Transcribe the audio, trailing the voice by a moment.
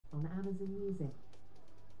on Amazon Music.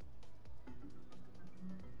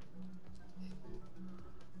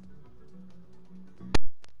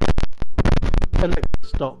 Alexa,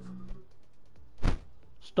 stop.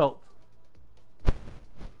 Stop.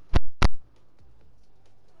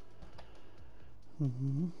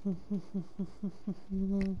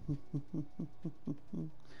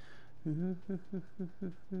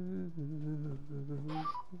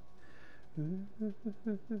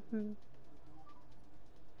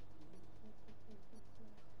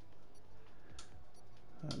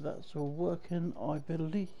 That's all working, I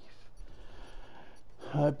believe.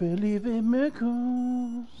 I believe in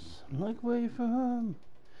miracles, like way from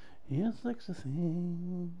yes, like the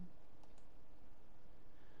thing.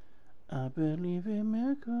 I believe in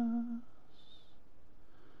miracles,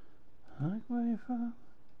 like way from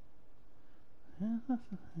yes, like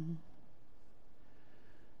the thing.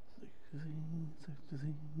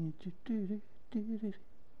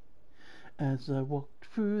 As I walked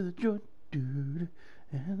through the joint,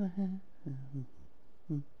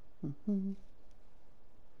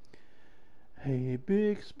 hey,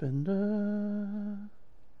 big spender,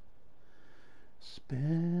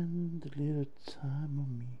 spend a little time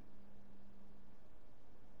on me.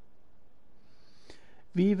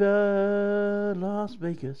 Viva Las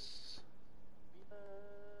Vegas.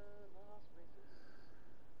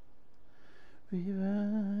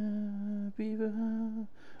 Viva, viva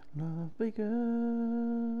Las Vegas.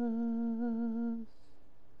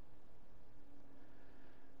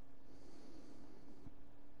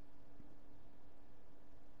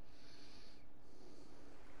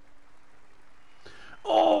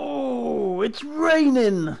 Oh, it's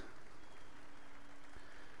raining.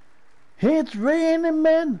 It's raining,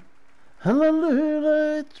 man.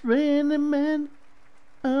 Hallelujah, it's raining, man.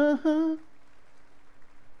 Uh-huh.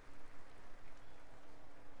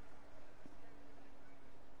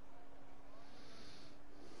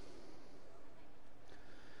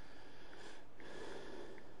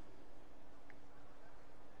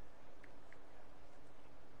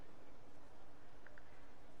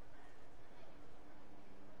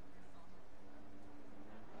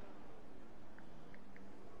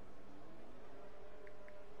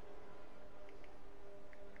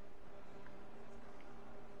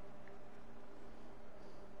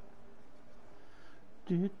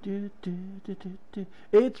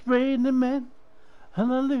 It's raining, man.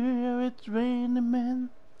 Hallelujah, it's raining, man.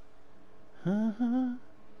 Uh-huh.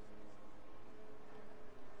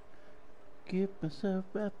 Get myself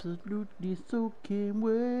absolutely soaking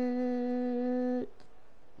wet.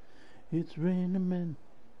 It's raining, man.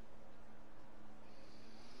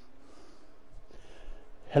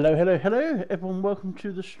 Hello, hello, hello, everyone. Welcome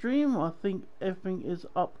to the stream. I think everything is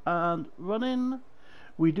up and running.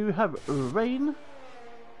 We do have rain.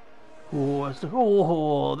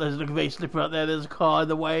 Oh, there's a very slippery out there. There's a car in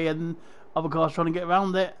the way, and other cars trying to get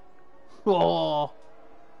around it. Oh,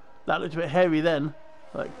 that looked a bit hairy then.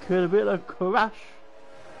 That could have been a crash.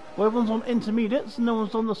 Well, everyone's on intermediates, no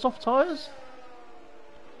one's on the soft tyres.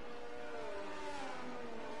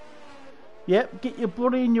 Yep, get your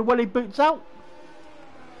body and your welly boots out.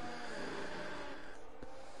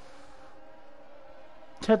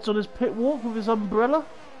 Ted's on his pit walk with his umbrella.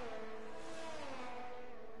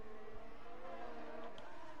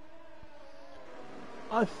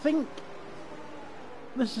 I think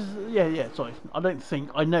this is sorry.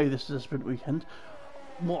 I know this is a sprint weekend.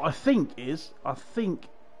 What I think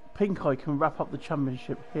Pink Eye can wrap up the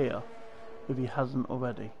championship here if he hasn't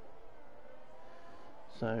already.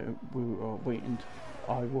 So we are waiting.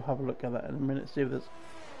 I will have a look at that in a minute. See if there's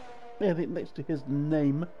anything next to his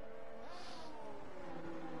name.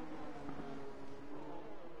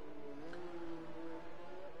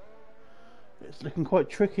 It's looking quite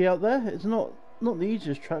tricky out there. It's not the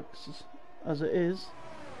easiest tracks as it is.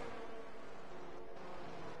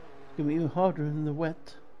 It's going to be even harder in the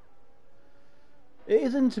wet. It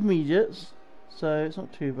is intermediates, so it's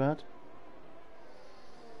not too bad.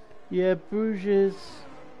 Yeah, Bruges is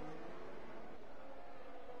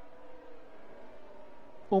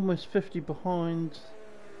almost 50 behind.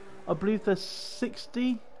 I believe there's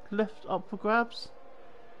 60 left up for grabs.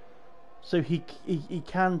 So he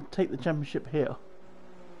can take the championship here.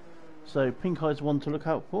 So Pink Eye's one to look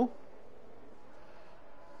out for.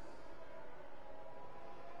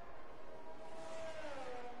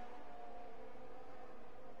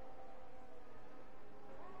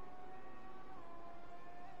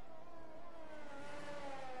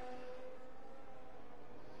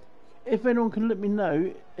 If anyone can let me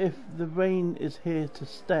know if the rain is here to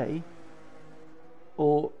stay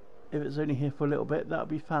or if it's only here for a little bit, that would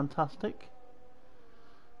be fantastic.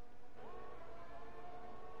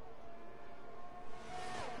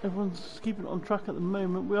 Everyone's keeping it on track at the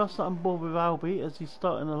moment. We are starting bored with Albie as he's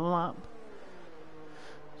starting a lap.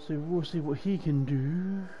 So we'll see what he can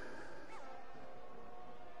do.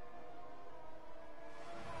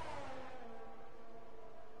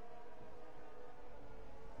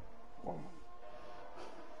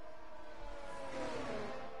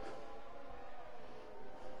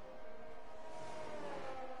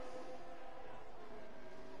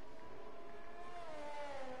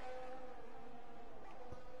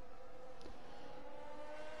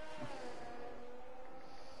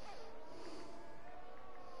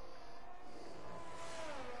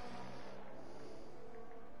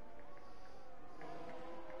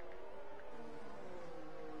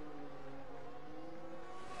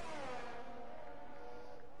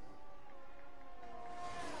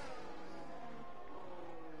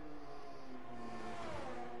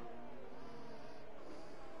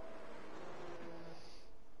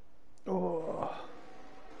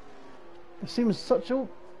 It seems such a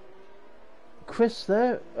Chris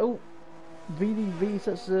there. Oh, VDV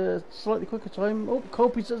sets a slightly quicker time. Oh,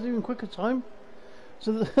 Colby sets an even quicker time.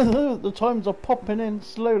 So the times are popping in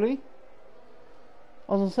slowly.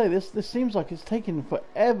 I was gonna say this seems like it's taking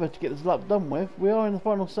forever to get this lap done with. We are in the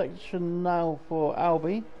final section now for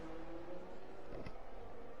Albie.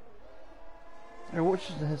 And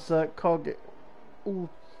watches his car get all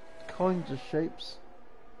kinds of shapes.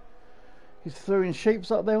 He's throwing shapes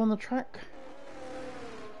up there on the track.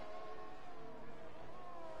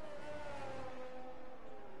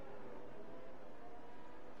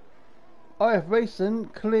 IF Racing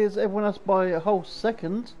clears everyone else by a whole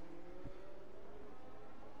second.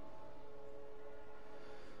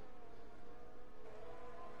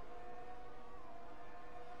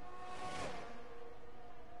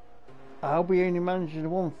 Albie only managing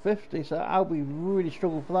 150, so Albie really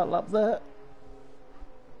struggled for that lap there.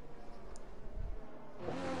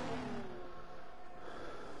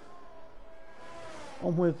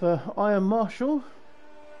 On with Iron Marshall.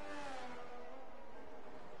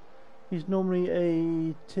 He's normally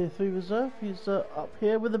a tier 3 reserve. He's up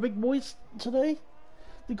here with the big boys today.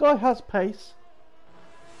 The guy has pace.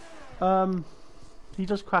 He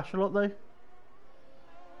does crash a lot though.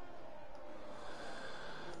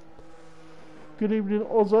 Good evening,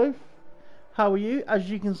 Ozzo. How are you? As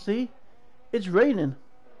you can see, it's raining.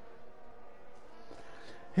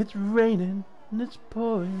 It's raining and it's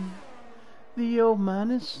pouring. The old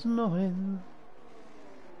man is snoring.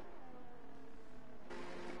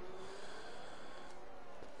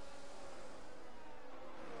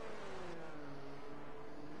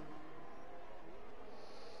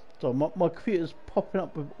 So my computer's popping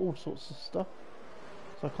up with all sorts of stuff,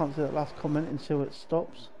 so I can't see that last comment until it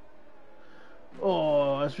stops.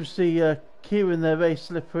 Oh, as we see Kieran there, very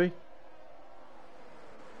slippery.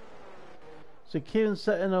 So Kieran's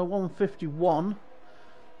setting a 151,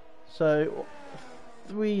 so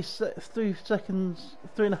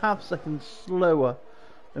 3.5 seconds slower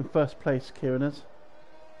than first place Kieran is.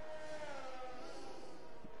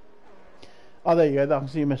 Oh, there you go, I can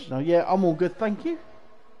see your message now. Yeah, I'm all good, thank you.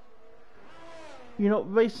 You're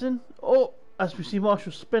not racing. Oh, as we see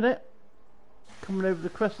Marshall spin it, coming over the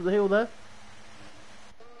crest of the hill there.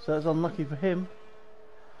 So that's unlucky for him.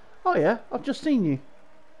 Oh yeah, I've just seen you.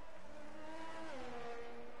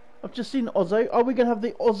 I've just seen Ozzo. Are we going to have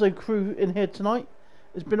the Ozzo crew in here tonight?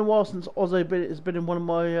 It's been a while since Ozzo has been in one of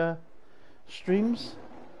my streams.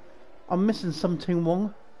 I'm missing something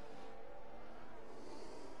wrong.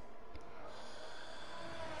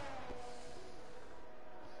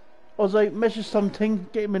 Ozzo, measure something,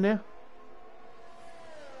 get him in here.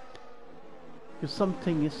 Because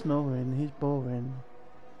something is snoring, he's boring.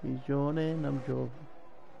 He's yawning, I'm yawning.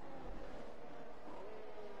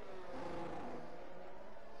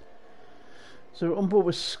 So we're on board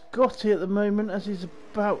with Scotty at the moment as he's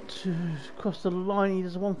about to cross the line. He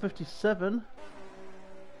does a 157.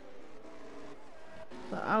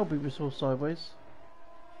 That Albie we saw sideways.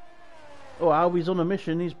 Oh, Albie's on a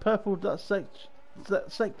mission. He's purpled that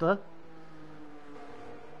sector.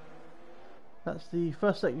 That's the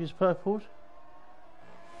first sector he's purpled.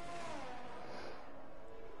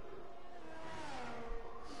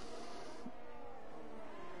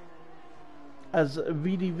 As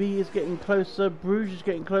VDV is getting closer, Bruges is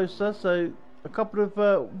getting closer, so a couple of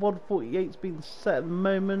 148s being set at the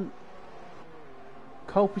moment.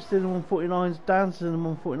 Culpy's still in the 149s, Dan's in the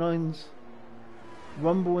 149s,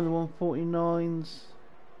 Rumble in the 149s.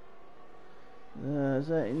 Is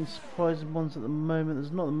there any surprising ones at the moment?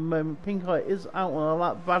 There's not at the moment. Pink Eye is out on a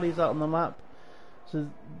lap, Valley's out on the lap, so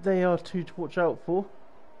they are two to watch out for.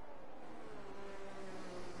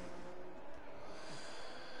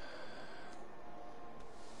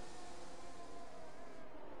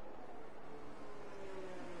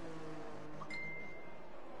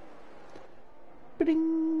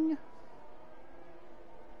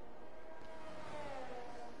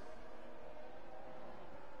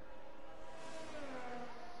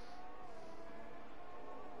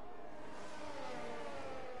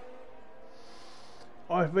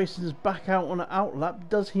 Racing's back out on an outlap.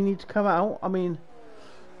 Does he need to come out? I mean,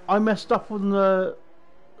 I messed up on the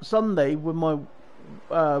Sunday with my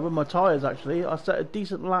tyres. Actually, I set a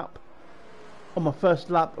decent lap on my first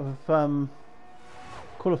lap of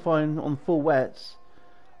qualifying on full wets.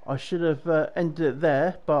 I should have ended it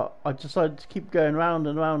there, but I decided to keep going round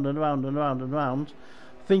and round and round and round and round,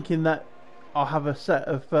 thinking that I'll have a set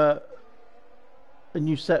of a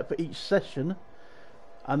new set for each session.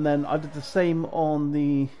 And then I did the same on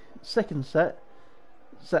the second set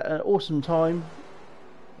an awesome time,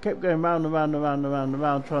 kept going round and round and round and round and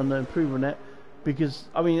round trying to improve on it, because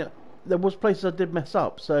I mean there was places I did mess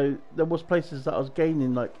up, so there was places that I was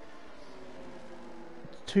gaining like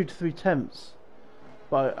 2 to 3 tenths,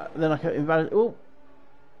 but then I kept invalid. Oh,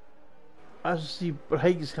 as you see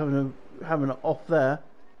Hague's having it off there.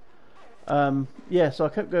 Yeah, so I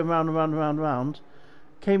kept going round and round and round and round,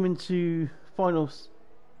 came into final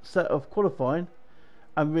set of qualifying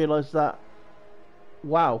and realised that,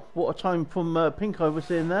 wow, what a time from Pink Eye was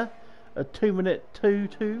in there, a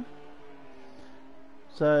 2:22.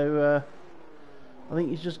 So I think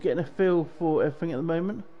he's just getting a feel for everything at the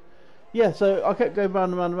moment. Yeah, so I kept going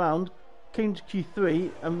round and round and round, came to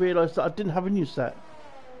Q3 and realised that I didn't have a new set,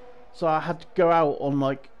 so I had to go out on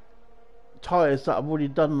like tyres that I've already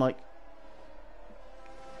done like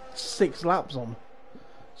 6 laps on.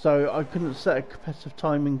 So I couldn't set a competitive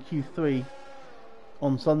time in Q3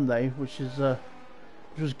 on Sunday, which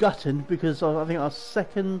was gutting, because I think I was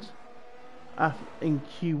second in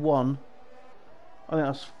Q1. I think I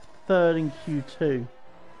was third in Q2.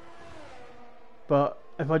 But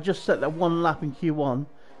if I just set that one lap in Q1,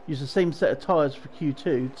 use the same set of tyres for Q2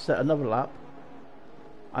 to set another lap,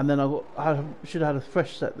 and then I should have had a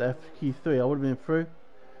fresh set there for Q3, I would have been through.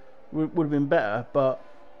 Would have been better, but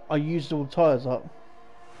I used all the tyres up.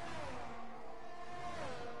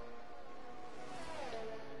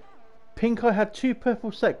 Pink Eye had 2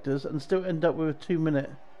 purple sectors and still ended up with a 2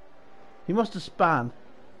 minute. He must have spanned.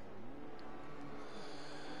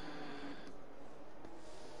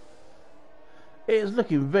 It is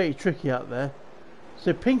looking very tricky out there.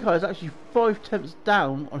 So Pink Eye is actually 5 tenths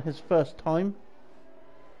down on his first time.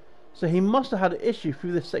 So he must have had an issue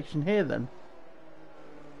through this section here then.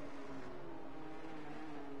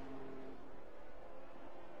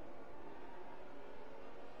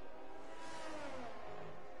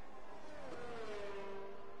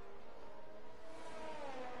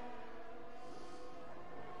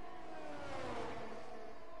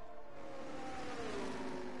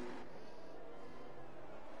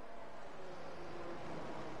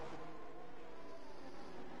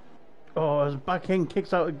 Oh, his back end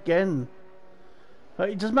kicks out again.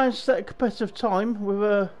 He just managed to set a competitive time with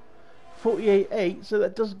a 48.8, so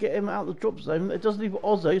that does get him out of the drop zone. It does leave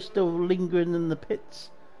Ozzo still lingering in the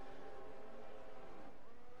pits.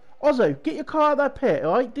 Ozzo, get your car out of that pit,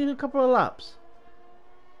 alright? Do a couple of laps.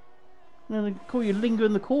 I'm going to call you linger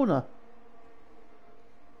in the corner.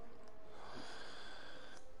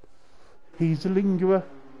 He's a lingerer.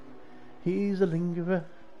 He's a lingerer.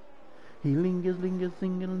 He lingers, lingers,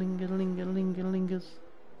 lingers, lingers, lingers, lingers, lingers.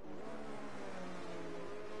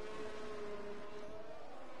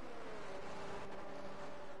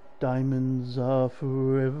 Diamonds are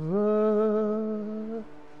forever.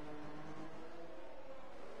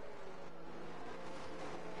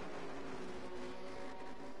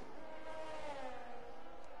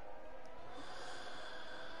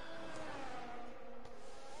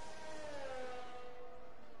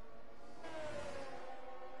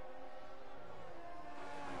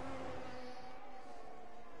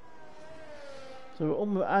 So we're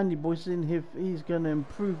on with Andy Boyce in here. He's going to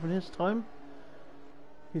improve in his time.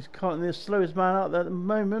 He's currently the slowest man out there at the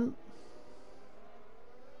moment.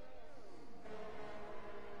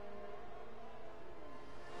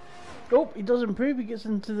 Oh, he does improve. He gets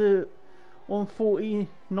into the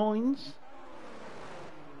 149s.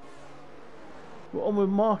 We're on with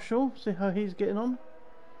Marshall. See how he's getting on.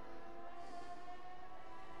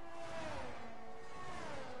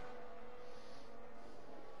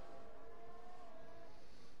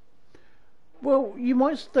 Well, you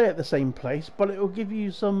might stay at the same place, but it will give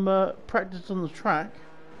you some practice on the track.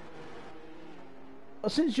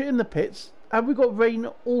 Since you're in the pits, have we got rain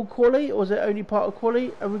all quali, or is it only part of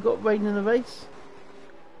quali? Have we got rain in the race?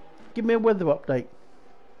 Give me a weather update.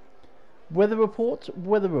 Weather report,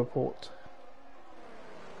 weather report.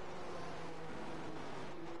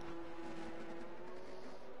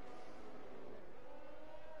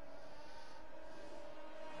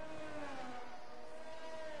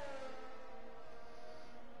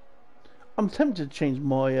 I'm tempted to change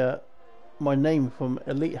my my name from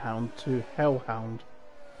Elite Hound to Hellhound.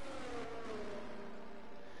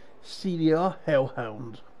 CDR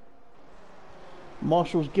Hellhound.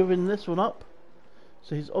 Marshall's giving this one up,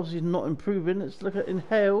 so he's obviously not improving. Let's look at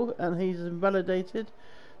Inhale, and he's invalidated.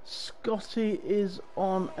 Scotty is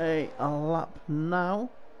on a lap now.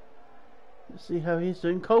 Let's see how he's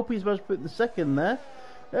doing. Colby's supposed to put in the second there.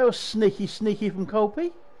 That was sneaky from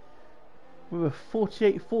Colby. With a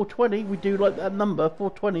 48.420. We do like that number,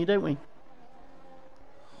 420, don't we?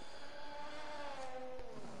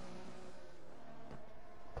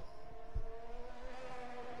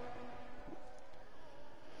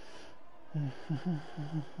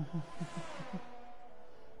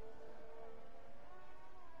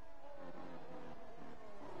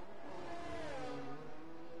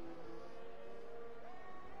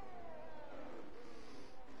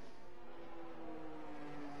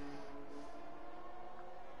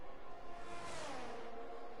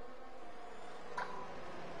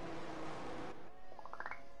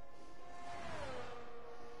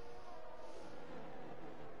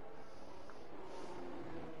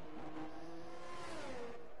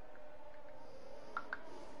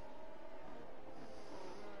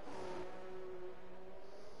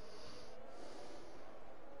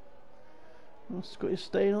 Scotty's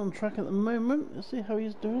staying on track at the moment. Let's see how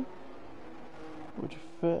he's doing. Which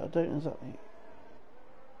I don't exactly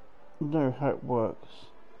know how it works.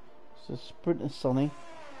 So sprint is sunny.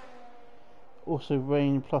 Also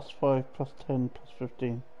rain +5, +10,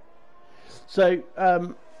 +15. So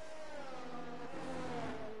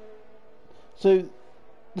so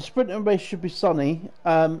the sprint and race should be sunny.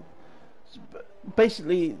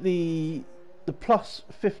 Basically the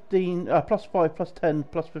 +15, +5, +10,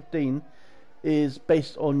 +15 is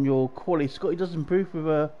based on your quality. Scotty does improve with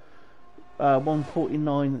a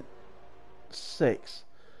 149.6.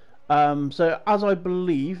 So as I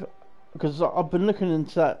believe, because I've been looking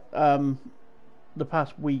into that the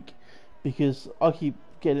past week, because I keep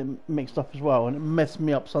getting it mixed up as well, and it messed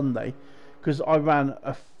me up Sunday because I ran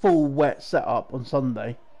a full wet setup on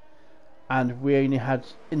Sunday and we only had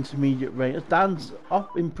intermediate rain. Dan's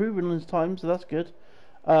up improving on his time, so that's good.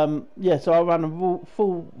 Yeah, so I ran a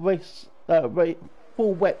full wet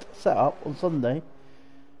setup on Sunday,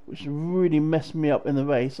 which really messed me up in the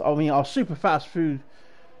race. I mean, I was super fast through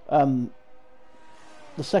the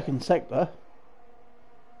second sector,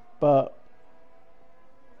 but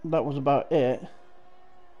that was about it.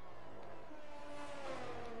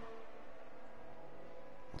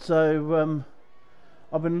 So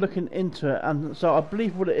I've been looking into it, and so I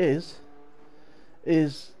believe what it is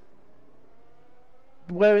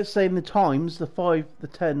where it's saying the times, the 5, the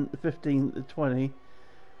 10, the 15, the 20,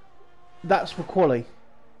 that's for quali.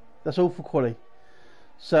 That's all for quali.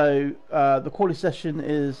 So the quali session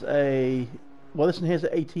is well, this one here's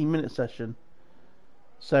an 18-minute session.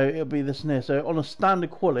 So it'll be this one here. So on a standard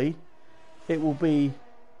quali, it will be,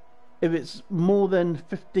 if it's more than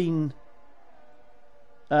 15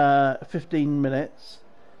 minutes,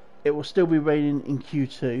 it will still be raining in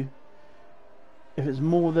Q2. If it's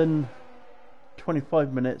more than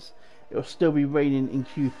 25 minutes, it will still be raining in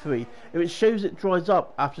Q3. If it shows it dries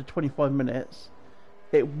up after 25 minutes,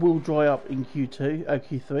 it will dry up in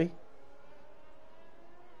Q3.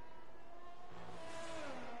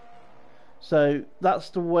 So that's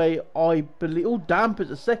the way I believe. Oh, Damp is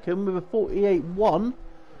a second with a 48.1.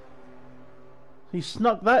 He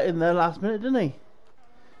snuck that in there last minute, didn't he?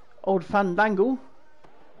 Old Fandangle.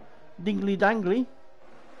 Dingly dangly.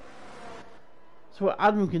 So what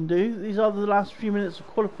Adam can do, these are the last few minutes of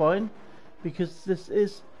qualifying, because this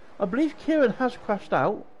is, I believe Kieran has crashed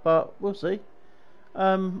out, but we'll see.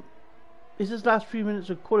 Is his last few minutes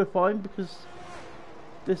of qualifying, because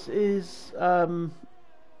this is going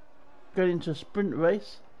into a sprint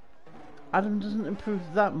race. Adam doesn't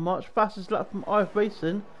improve that much. Fastest lap from IF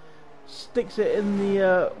Racing, sticks it in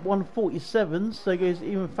the 147, so goes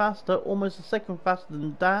even faster, almost a second faster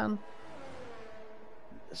than Dan.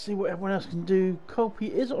 Let's see what everyone else can do. Colby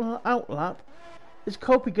is on an outlap. Is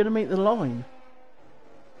Colby going to make the line?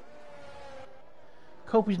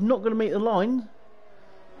 Colby's not going to make the line.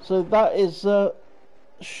 So that is,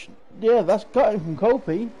 yeah, that's gutting from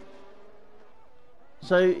Colby.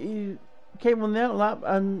 So he came on the outlap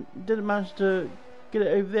and didn't manage to get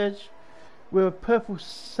it over the edge. With a purple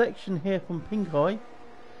section here from Pink Eye.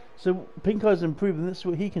 So Pink Eye's improving. This is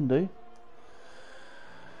what he can do.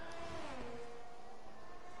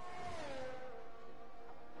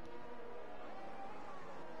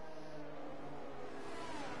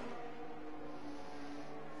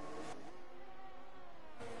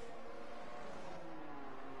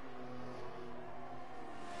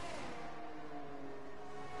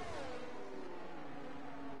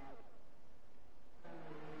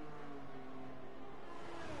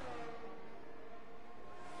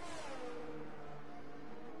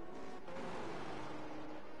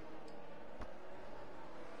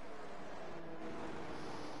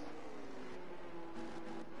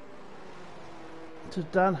 So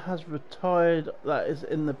Dan has retired. That is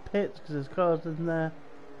in the pits because his car's in there.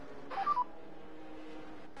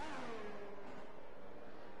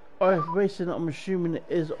 IF Racing, I'm assuming,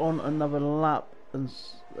 is on another lap, and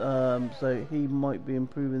so he might be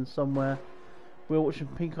improving somewhere. We're watching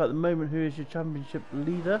Pink at the moment, who is your championship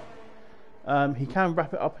leader. He can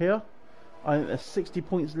wrap it up here. I think there's 60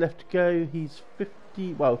 points left to go. He's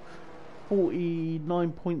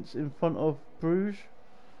 49 points in front of Bruges.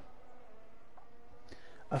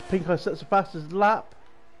 As Pink Eye sets the fastest lap.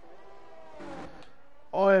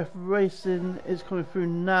 IF Racing is coming through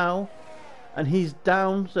now, and he's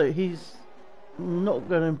down, so he's not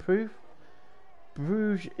going to improve.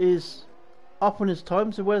 Bruges is up on his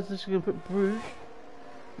time, so where's this going to put Bruges?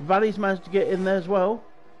 Valley's managed to get in there as well.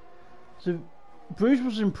 So Bruges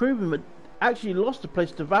was improving, but actually lost a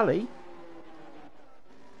place to Valley.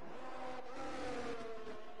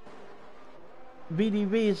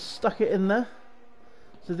 VDV has stuck it in there.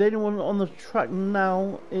 So the only one on the track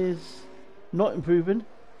now is not improving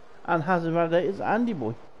and has invalidated is Andy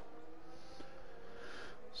Boy.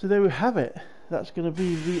 So there we have it. That's going to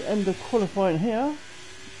be the end of qualifying here.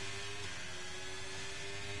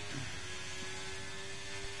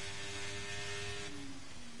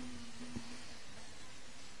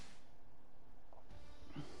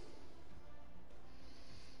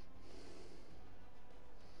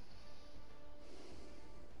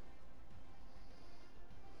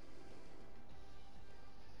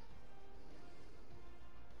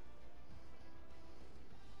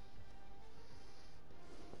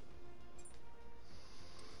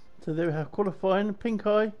 So there we have qualifying. Pink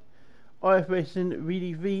Eye, IF Racing,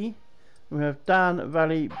 VDV. We have Dan,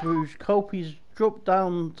 Valley, Bruges. Colpy's dropped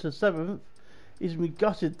down to 7th. He's been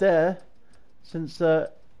gutted there since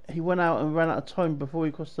he went out and ran out of time before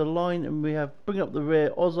he crossed the line. And we have bringing up the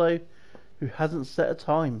rear Ozzo, who hasn't set a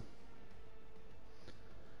time.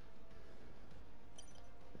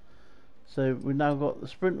 So we've now got the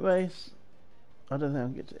sprint race. I don't think I'll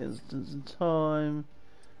get to instance in time.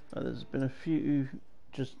 There's been a few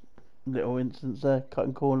just little incidents there,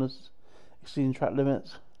 cutting corners, exceeding track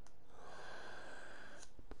limits.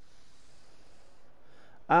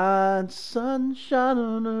 And sunshine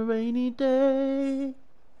on a rainy day.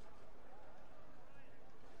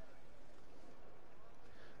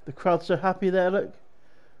 The crowd's so happy there, look.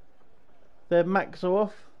 Their Macs are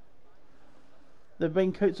off. Their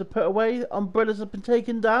raincoats are put away. Umbrellas have been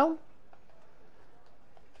taken down.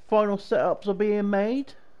 Final setups are being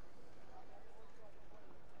made.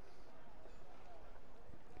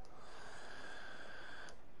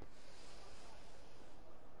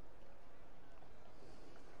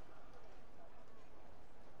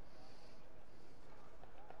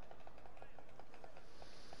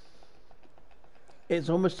 It's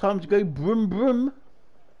almost time to go broom broom.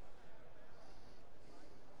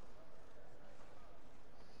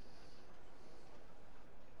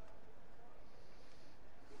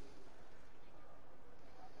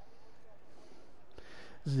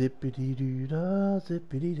 Zippity doo dah,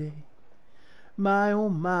 zippity day. My oh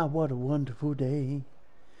my, what a wonderful day.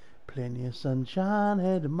 Plenty of sunshine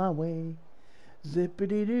headed my way.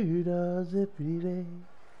 Zippity doo dah, zippity day.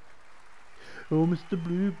 Oh, Mr.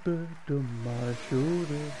 Bluebird on my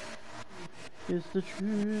shoulder, it's the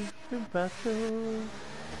truth and factual.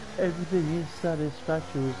 Everything is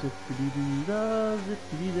satisfactory. Zippity doo dah,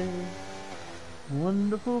 zippity day.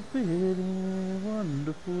 Wonderful feeling,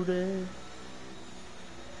 wonderful day.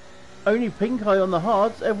 Only Pink Eye on the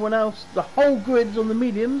hards, everyone else, the whole grid's on the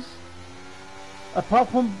mediums, apart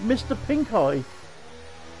from Mr. Pink Eye.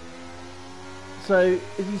 So,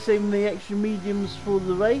 is he saving the extra mediums for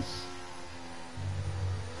the race?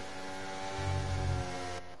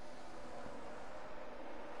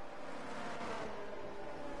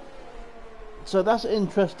 So that's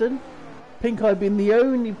interesting. Pink Eye being the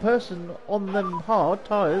only person on them hard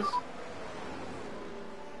tyres.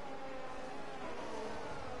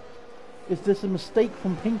 Is this a mistake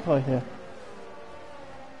from Pink Eye here?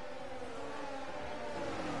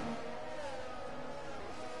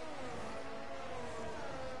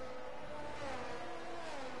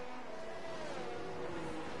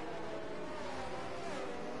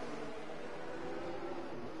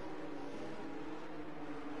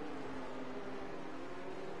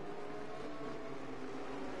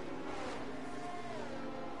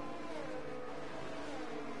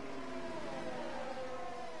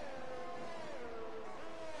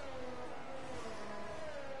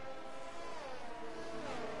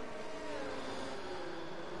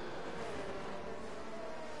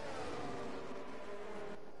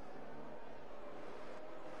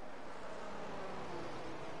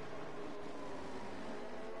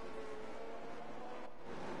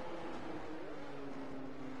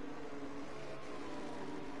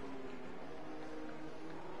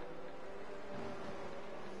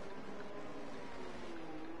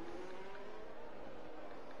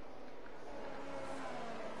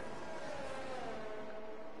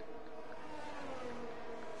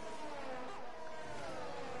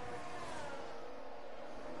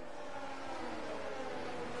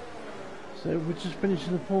 So we're just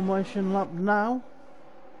finishing the formation lap now.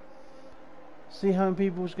 See how many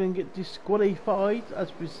people is going to get disqualified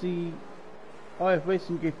as we see IF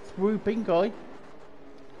Racing go through Pink Eye.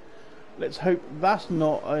 Let's hope that's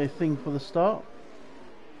not a thing for the start.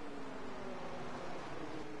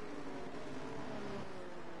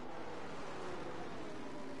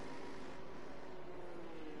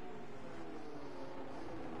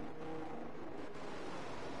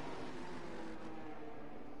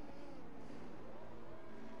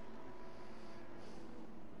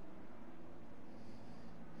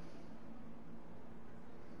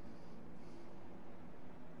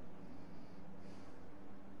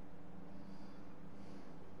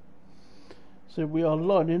 So we are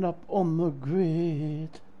lining up on the grid.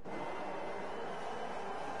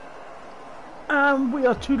 And we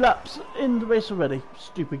are 2 laps in the race already.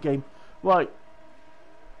 Stupid game. Right.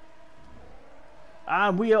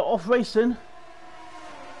 And we are off racing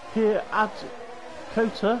here at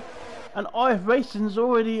Kota. And IF Racing's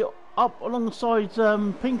already up alongside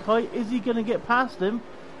Pink Eye. Is he going to get past him?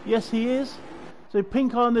 Yes, he is. So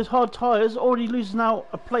Pink Eye on those hard tyres already losing out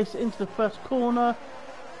a place into the first corner.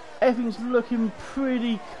 Everything's looking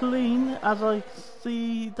pretty clean as I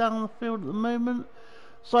see down the field at the moment.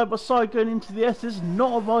 Side by side going into the S's,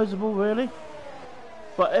 not advisable really.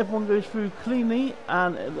 But everyone goes through cleanly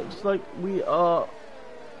and it looks like we are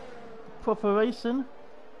proper racing.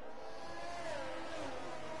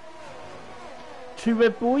 2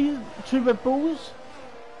 Red Bulls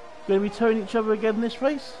going to be towing each other again in this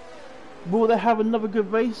race. Will they have another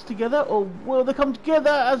good race together, or will they come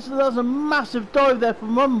together as there's a massive dive there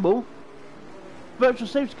from Rumble? Virtual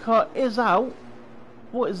safety car is out.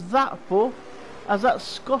 What is that for? As that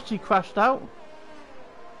Scotty crashed out.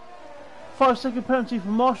 5-second penalty for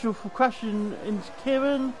Marshall for crashing into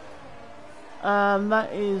Kieran. And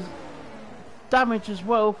that is damage as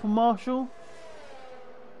well for Marshall.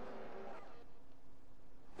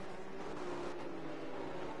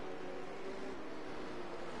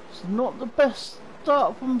 Not the best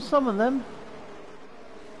start from some of them.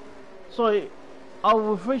 Sorry, I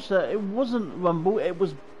will rephrase that. It wasn't Rumble. It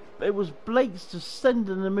was Blake's just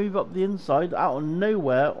sending a move up the inside out of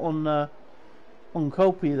nowhere on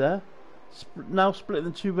Colby there. Now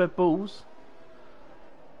splitting the 2 Red Bulls.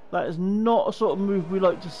 That is not a sort of move we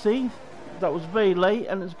like to see. That was very late,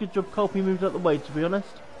 and it's a good job Colby moved out the way, to be honest.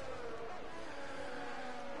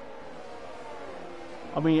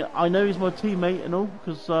 I mean, I know he's my teammate and all,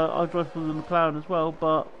 because I drive for the McLaren as well,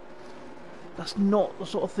 but that's not the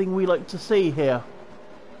sort of thing we like to see here.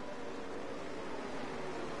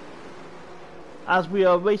 As we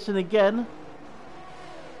are racing again.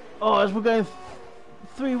 Oh, as we're going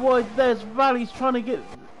 3 wide, there's Valley's trying to get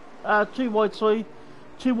 2 wide, sorry.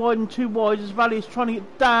 2 wide and 2 wide as Valley's trying to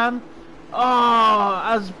get Dan. Oh,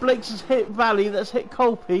 as Blake's has hit Valley, that's hit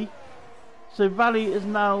Colby. So Valley is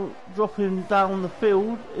now dropping down the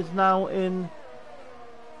field, is now in...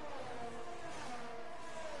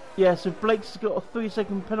 Yeah, so Blake's got a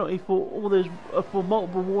 3-second penalty for all those, for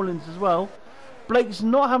multiple warnings as well. Blake's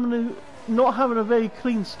not having a very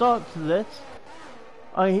clean start to this.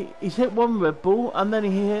 He's hit 1 Red Bull, and then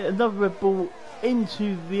he hit another Red Bull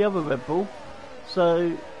into the other Red Bull.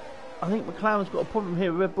 So, I think McLaren's got a problem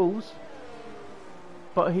here with Red Bulls.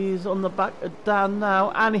 But he's on the back of Dan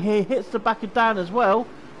now, and he hits the back of Dan as well.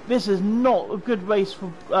 This is not a good race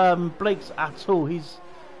for Blake's at all. He's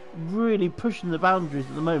really pushing the boundaries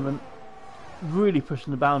at the moment. Really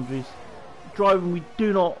pushing the boundaries. Driving we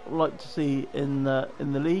do not like to see in the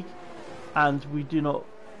league, and we do not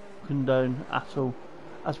condone at all.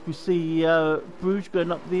 As we see Bruges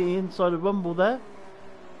going up the inside of Rumble there,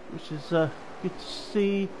 which is good to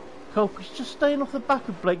see. Colby's just staying off the back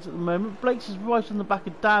of Blake's at the moment. Blake's is right on the back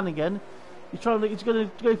of Dan again. He's going to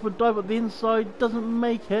go for a dive up the inside, doesn't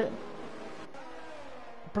make it.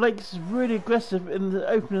 Blake's is really aggressive in the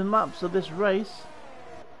opening laps of this race.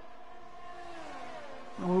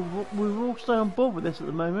 We're all staying on board with this at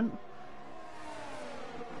the moment.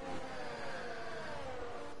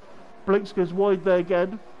 Blake's goes wide there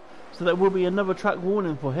again, so there will be another track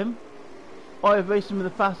warning for him. I have raced him with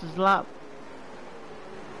the fastest lap.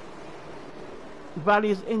 Valley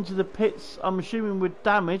is into the pits, I'm assuming with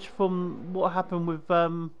damage from what happened with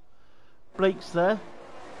Blake's there.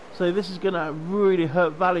 So this is going to really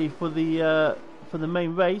hurt Valley for the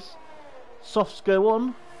main race. Softs go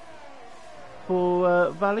on for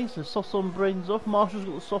Valley, so softs on, brains off. Marshall's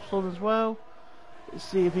got the softs on as well. Let's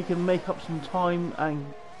see if he can make up some time and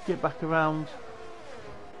get back around.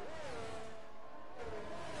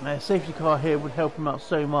 A safety car here would help him out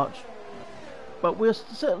so much. But we're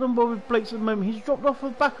sitting on board with Blake's at the moment. He's dropped off the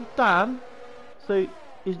back of Dan. So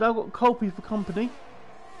He's now got Colby for company.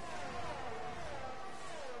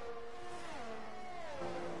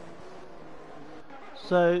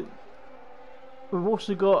 So we've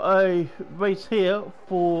also got a race here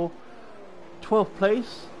for 12th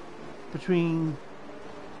place between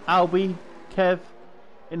Albie, Kev,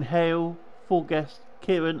 Inhale, Forguest,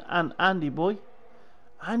 Kieran and Andy Boy.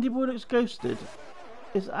 Andy Boy looks ghosted.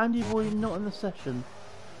 Is Andy Boy not in the session?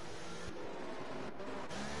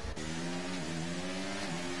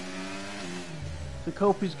 So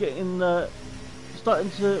Colby's getting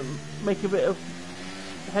starting to make a bit of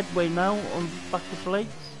headway now on back of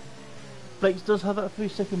Blake's. Blake's does have that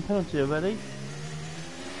 3-second penalty already.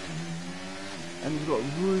 And he's got a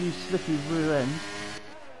really slippy rear end.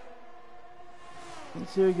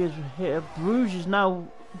 Let's see who he goes from here. Bruges is now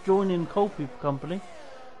joining Colby for company.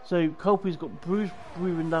 So Colby's got Bruges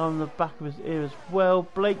breathing down the back of his ear as well.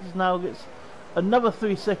 Blake's now gets another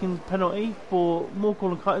 3-second penalty for more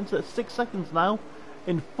corner cutting. So that's 6 seconds now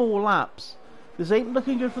in 4 laps. This ain't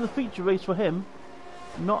looking good for the feature race for him.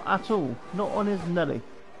 Not at all. Not on his Nelly.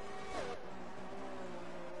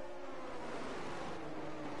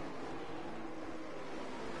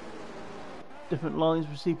 Different lines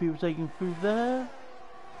we see people taking through there.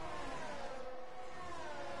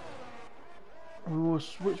 We will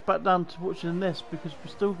switch back down to watching this because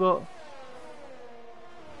we've still got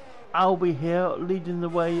Albie here leading the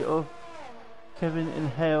way of Kevin,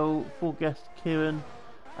 Inhale, Forguest, Kieran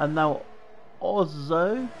and now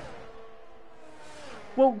Ozzo.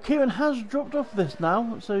 Well, Kieran has dropped off this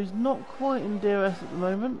now, so he's not quite in DRS at the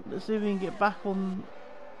moment. Let's see if we can get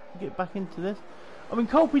back into this. I mean,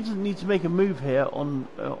 Colby doesn't need to make a move here on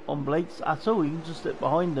Blake's at all. He can just sit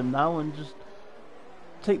behind him now and just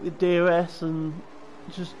take the DRS and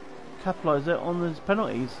just capitalise it on his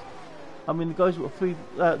penalties. I mean, the guy's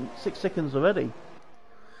got 6 seconds already.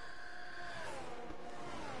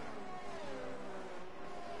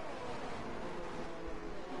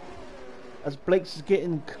 As Blake's is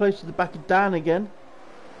getting close to the back of Dan again.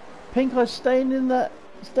 Pink Eye's staying in that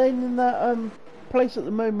place at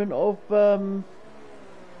the moment of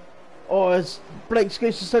as Blake's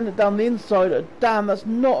goes to send it down the inside. Damn, that's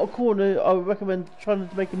not a corner I would recommend trying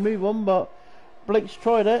to make a move on, but Blake's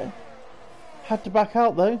tried it. Had to back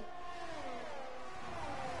out though.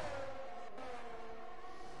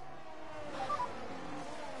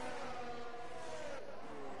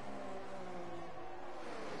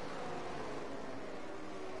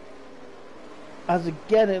 As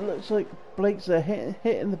again it looks like Blake's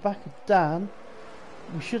hitting the back of Dan.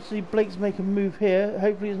 We should see Blake's make a move here.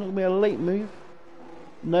 Hopefully it's not going to be a late move.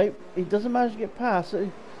 Nope, he doesn't manage to get past.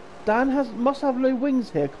 So Dan must have low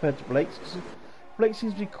wings here compared to Blake's, because Blake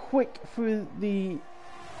seems to be quick through the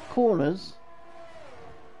corners.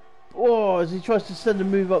 Oh, as he tries to send a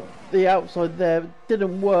move up the outside there, it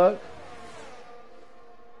didn't work.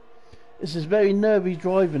 This is very nervy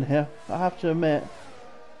driving here, I have to admit.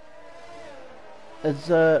 As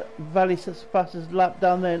Valley sets the fastest lap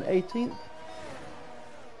down there in 18th.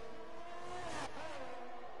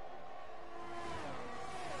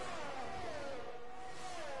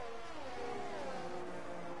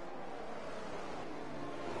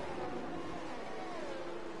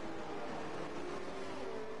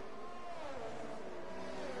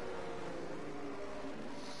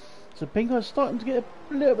 So Pink Eye's starting to get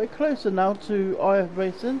a little bit closer now to IF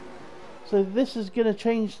Racing. So this is going to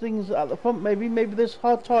change things at the front maybe. Maybe those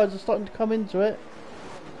hard tyres are starting to come into it.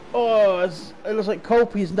 Oh, it looks like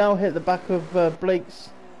Colby's now hit the back of Blake's.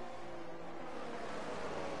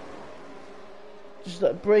 Just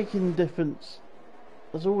that braking difference.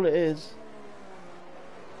 That's all it is.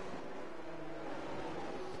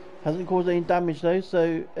 Hasn't caused any damage though,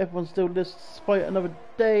 so everyone still lives to fight another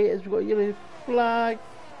day as we've got a yellow flag.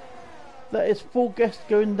 That is Forguest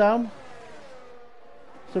going down.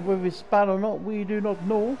 So whether he's span or not, we do not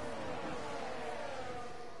know.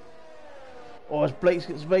 Oh, as Blake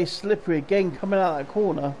gets very slippery again coming out of that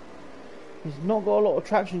corner. He's not got a lot of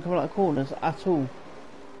traction coming out of corners at all.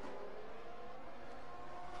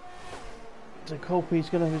 So Colby's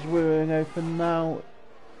going to have his rear wing open now.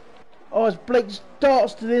 Oh, as Blake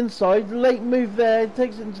darts to the inside, late move there,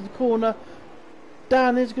 takes it into the corner.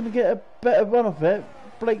 Dan is going to get a better run of it.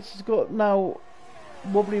 Blake's has got now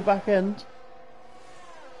wobbly back end.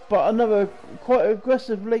 But another quite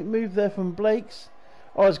aggressive late move there from Blake's.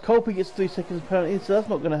 Oh, as Colby gets 3 seconds penalty, so that's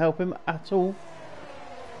not going to help him at all.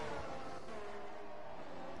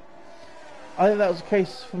 I think that was the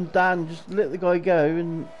case from Dan, just let the guy go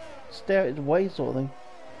and stare at his way sort of thing.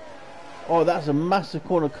 Oh, that's a massive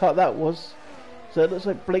corner cut that was. So it looks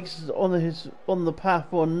like Blake's is on the path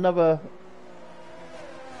for another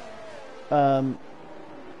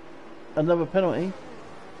another penalty.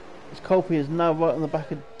 As Colby is now right on the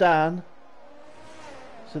back of Dan.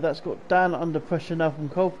 So that's got Dan under pressure now from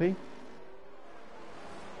Colby.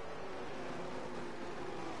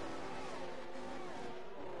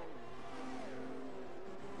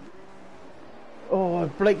 Oh,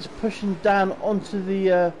 Blake's pushing Dan onto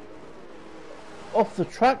the off the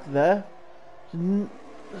track there.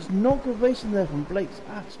 There's not good racing there from Blake's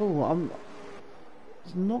at all.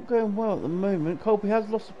 It's not going well at the moment. Colby has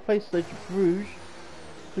lost a place though to Bruges.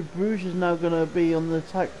 So Bruges is now going to be on the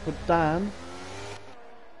attack for Dan.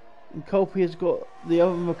 And Colby has got the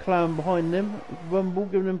other McLaren behind him. Rumble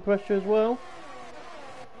giving him pressure as well.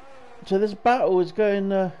 So this battle is going...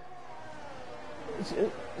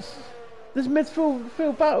 this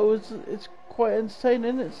midfield battle is quite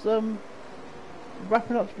entertaining. It's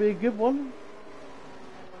wrapping up to be a good one.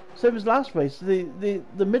 Same as last race. The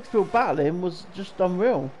midfield battling was just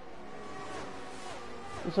unreal.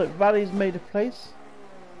 It's like Valley's made a place.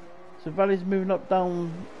 So Valley's moving up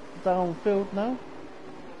downfield now.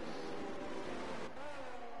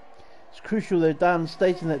 It's crucial though Dan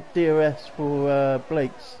stating that DRS for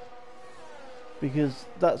Blake's, because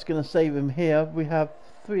that's going to save him here. We have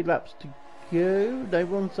 3 laps to go. No,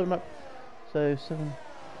 we're on 7 laps. So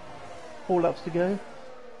 4 laps to go.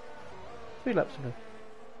 3 laps to go.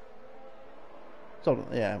 So,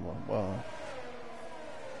 yeah, well,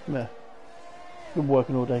 yeah. Been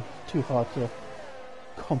working all day. Too hard to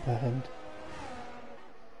comprehend.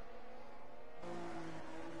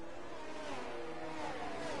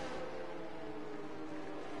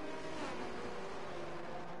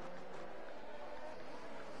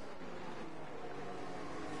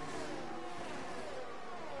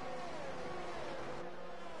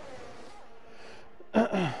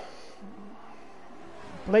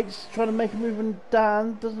 Blake's trying to make a move and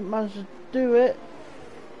Dan doesn't manage to do it.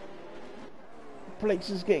 Blake's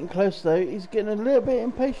is getting close though. He's getting a little bit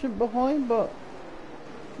impatient behind, but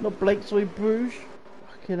not Blake's, sorry, Bruges.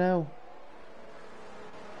 Fucking hell.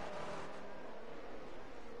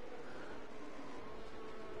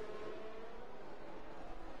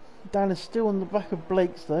 Dan is still on the back of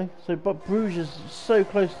Blake's though. So, but Bruges is so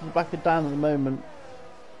close to the back of Dan at the moment.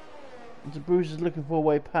 So Bruges is looking for a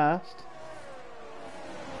way past.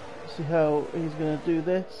 See how he's going to do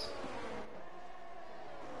this.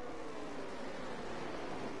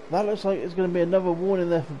 That looks like it's going to be another warning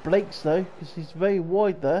there for Blake's though, because he's very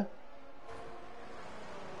wide there.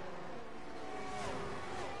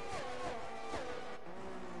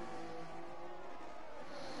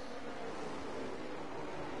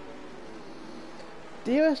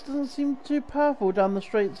 DRS doesn't seem too powerful down the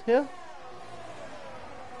straights here.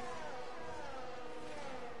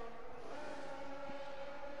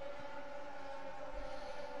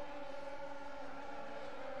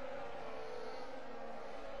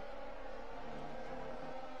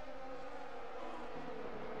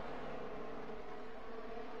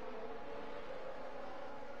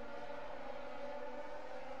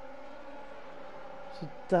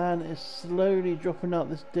 Dan is slowly dropping out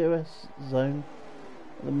this DRS zone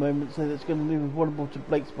at the moment, so that's going to leave vulnerable to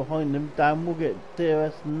Blake's behind him. Dan will get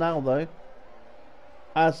DRS now though,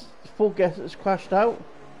 as full guess has crashed out.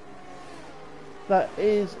 That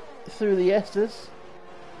is through the S's,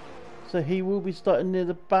 so he will be starting near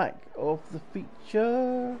the back of the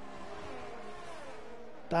feature.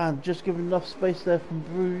 Dan just giving enough space there from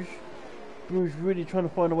Bruges. Bruges really trying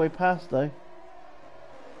to find a way past though.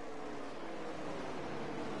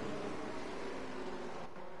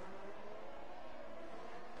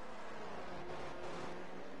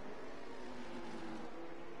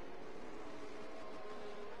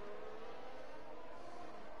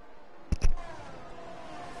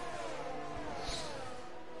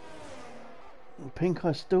 Pink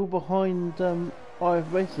Eye still behind IF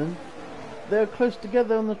Racing. They're close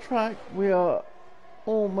together on the track. We are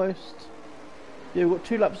almost... yeah, we've got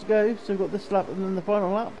 2 laps to go, so we've got this lap and then the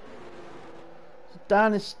final lap. So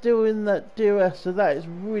Dan is still in that DRS, so that is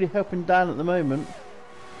really helping Dan at the moment.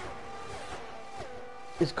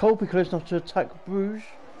 Is Colby close enough to attack Bruges?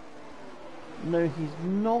 No, he's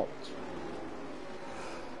not.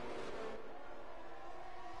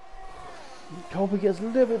 Colby gets a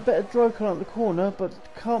little bit better drive coming out the corner, but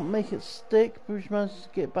can't make it stick. Bruges manages to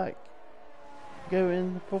get back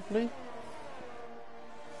going properly.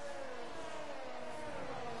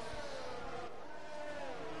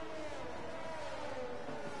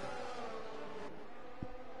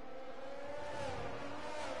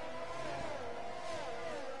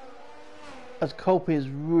 As Colby is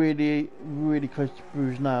really close to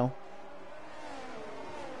Bruges now.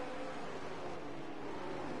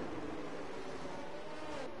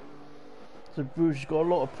 So Bruges has got a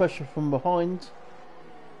lot of pressure from behind.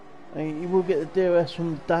 And he will get the DRS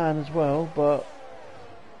from Dan as well, but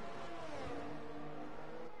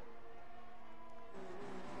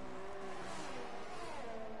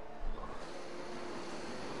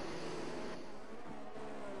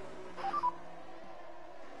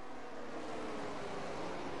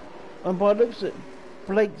and by the looks of it,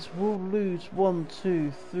 Blake's will lose 1,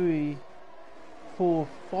 2, 3, 4,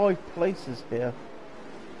 5 places here,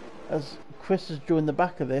 as Chris has joined the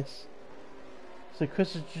back of this. So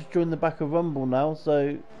Chris has just joined the back of Rumble now,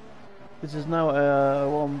 so this is now a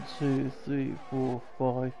 1, 2, 3, 4,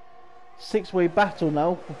 5, 6-way battle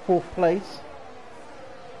now for 4th place.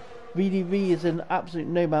 VDV is in absolute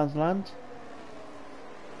no man's land.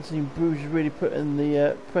 I see Bruges is really putting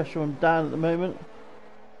the pressure on Dan at the moment.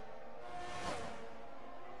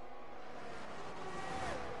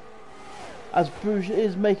 As Bruges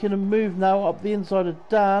is making a move now up the inside of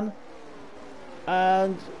Dan,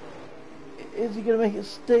 and is he going to make it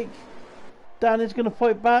stick? Dan is going to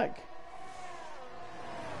fight back.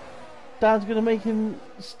 Dan's going to make him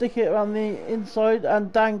stick it around the inside,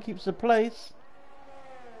 and Dan keeps the place.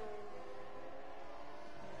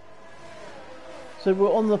 So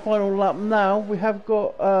we're on the final lap now. We have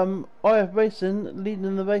got IF Racing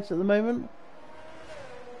leading the race at the moment.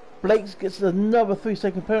 Blake's gets another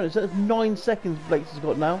 3-second penalty, so that's 9 seconds Blake's has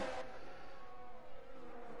got now.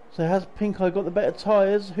 So has Pink Eye got the better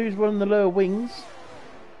tyres? Who's running the lower wings?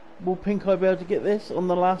 Will Pink Eye be able to get this on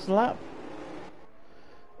the last lap?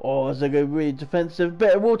 Oh, as they go really defensive.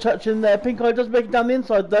 Bit of wall touch in there. Pink Eye does make it down the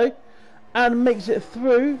inside though, and makes it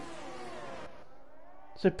through.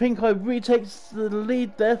 So Pink Eye retakes the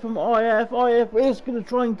lead there from IF. IF is going to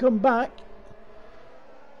try and come back.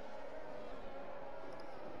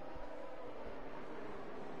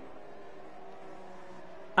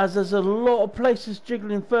 As there's a lot of places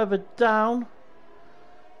jiggling further down.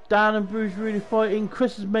 Dan and Bruges really fighting.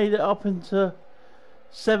 Chris has made it up into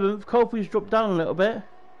 7th. Colby's dropped down a little bit.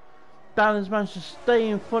 Dan has managed to stay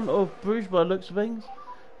in front of Bruges by the looks of things.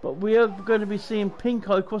 But we are going to be seeing Pink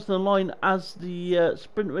Eye crossing the line as the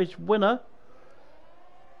sprint race winner.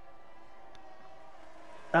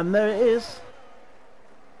 And there it is.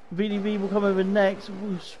 VDV will come over next.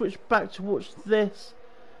 We'll switch back to watch this,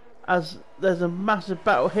 as there's a massive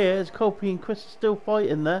battle here as Colby and Chris are still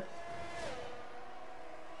fighting there.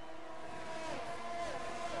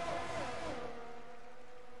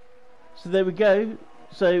 So there we go.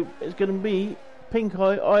 So it's going to be Pink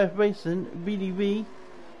Eye, IF Racing, VDV.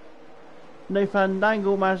 No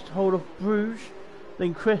Fandangle managed to hold off Bruges.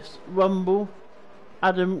 Then Chris, Rumble,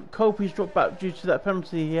 Adam, Colby's dropped back due to that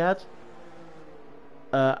penalty he had.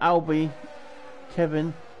 Albie,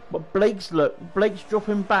 Kevin. But Blake's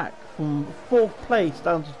dropping back from 4th place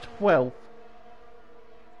down to 12th.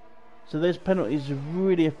 So those penalties have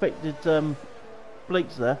really affected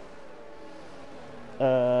Blake's there.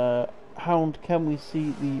 Hound, can we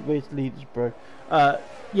see the race leaders, bro?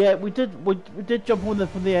 Yeah, we did jump on them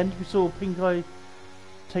from the end. We saw Pink Eye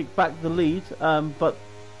take back the lead, but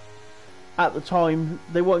at the time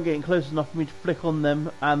they weren't getting close enough for me to flick on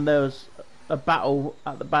them, and there was a battle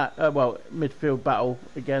at the back, well, midfield battle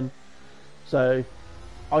again. So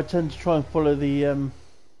I tend to try and follow the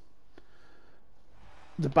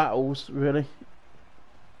battles really.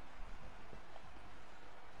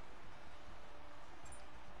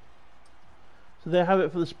 So there have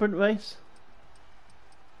it for the sprint race.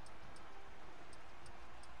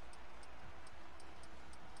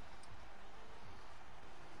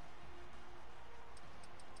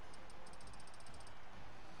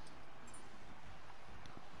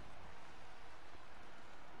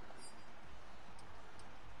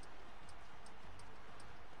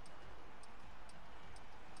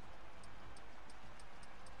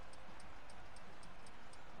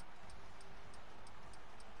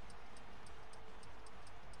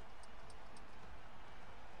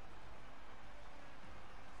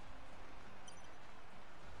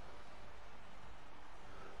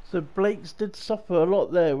 So Blake's did suffer a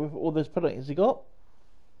lot there with all those penalties he got.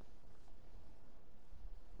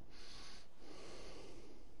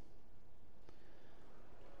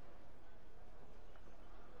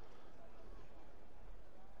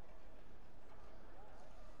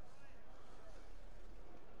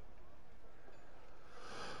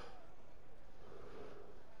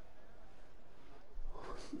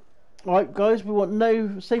 Right guys, we want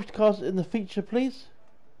no safety cars in the feature please.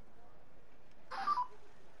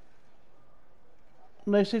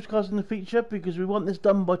 No safety cars in the feature because we want this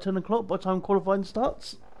done by 10 o'clock by the time qualifying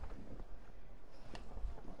starts.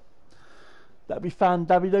 That'd be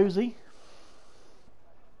fan-dabby-dozy.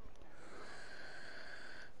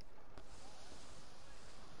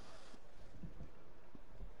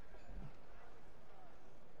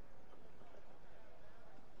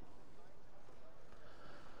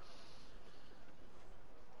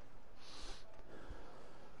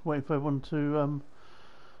 waiting for everyone to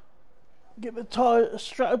get the tyre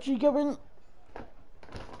strategy going.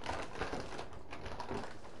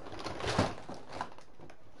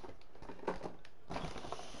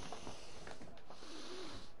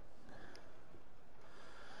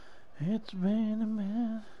 It's been a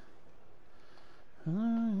minute.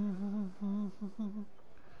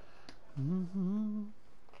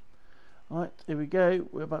 Right, here we go.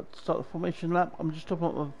 We're about to start the formation lap. I'm just topping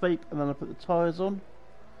up my vape and then I put the tyres on.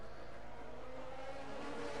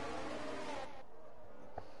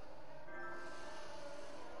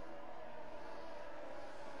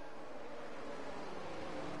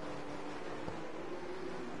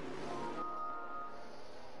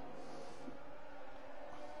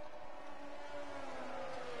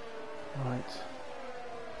 Right.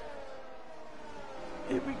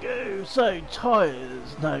 Here we go. So,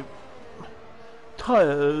 tyres. No.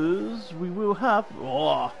 Tyres. We will have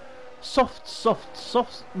soft,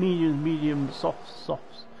 medium, soft.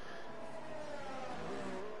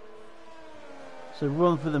 So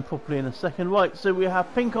run through them properly in a second. Right, so we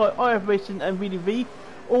have Pink Eye, IF Racing and VDV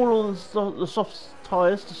all on the soft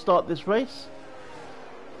tyres to start this race.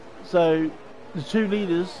 So the two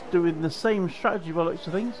leaders doing the same strategy by the looks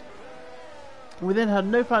of things. We then had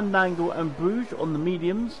No Fandango and Bruges on the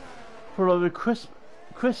mediums, followed with Chris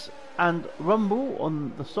and Rumble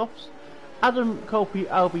on the softs, Adam, Colby,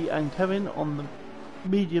 Albie and Kevin on the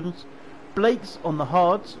mediums, Blake's on the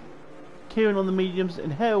hards, Kieran on the mediums,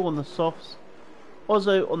 Inhale on the softs,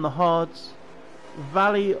 Ozzo on the hards,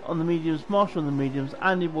 Valley on the mediums, Marshall on the mediums,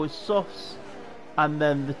 Andy Boy softs, and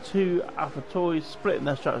then the two Alpha Toys splitting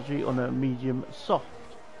their strategy on a medium soft.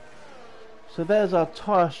 So there's our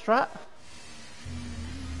tyre strat.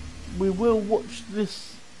 We will watch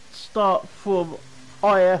this start from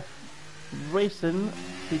IF Racing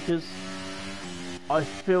because I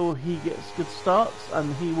feel he gets good starts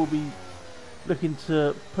and he will be looking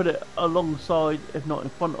to put it alongside, if not in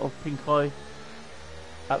front of Pink Eye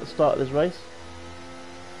at the start of this race.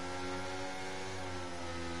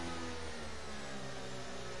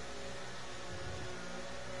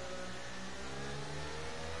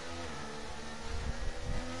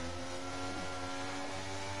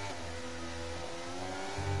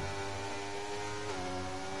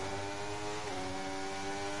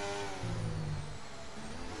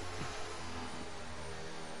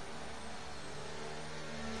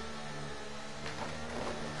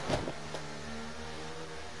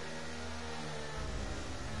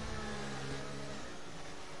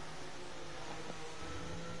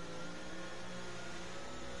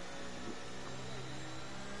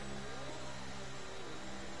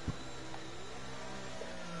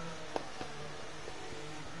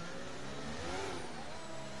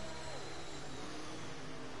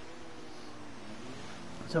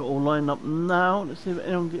 So all lined up now. Let's see if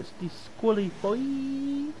anyone gets disqualified.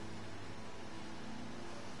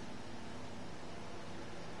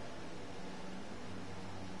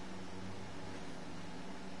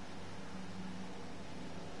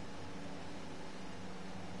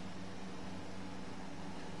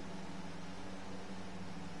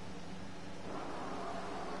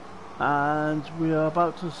 And we are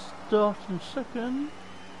about to start in a second.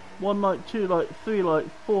 1 light, 2 light, 3 light,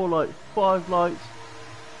 4 light, 5 lights.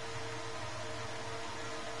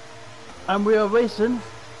 And we are racing.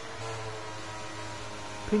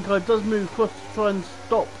 Pink Eye does move across to try and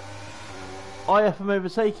stop IF from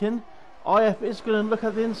overtaking. IF is going to look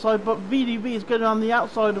at the inside, but VDV is going on the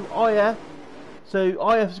outside of IF.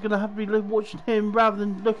 So IF is going to have to be watching him rather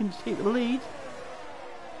than looking to take the lead.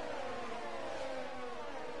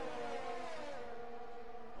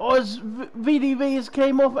 As VDV has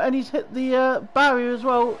came off and he's hit the barrier as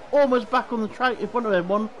well, almost back on the track in front of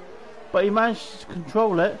everyone, but he managed to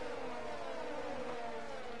control it.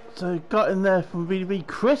 So got in there from VDV.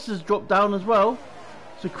 Chris has dropped down as well.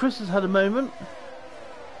 So Chris has had a moment.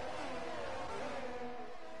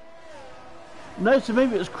 No, so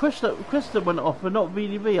maybe it was Chris that went off and not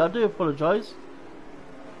VDV. I do apologise.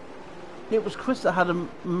 It was Chris that had a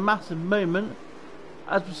massive moment.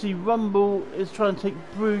 As we see, Rumble is trying to take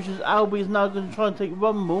Bruges. Albie is now going to try and take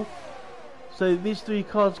Rumble. So these three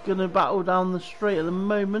cars are going to battle down the straight at the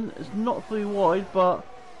moment. It's not 3 wide, but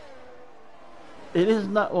it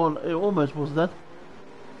isn't that one. It almost was then.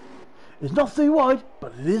 It's not 3 wide,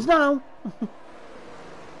 but it is now.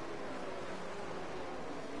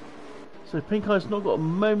 So Pink Eye's not got a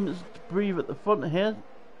moment to breathe at the front here.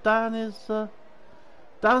 Dan's had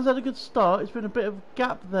a good start. It's been a bit of a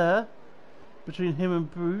gap there between him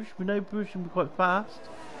and Bruges. We know Bruges can be quite fast.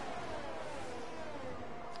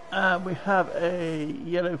 And we have a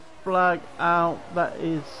yellow flag out. That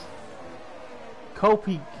is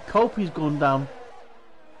Colpy's gone down.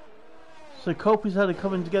 So Colpy's had to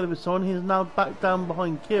come in together with someone. He's now back down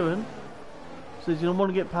behind Kieran. So he's going to want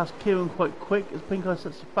to get past Kieran quite quick as Pink Eye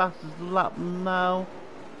sets the fastest lap now.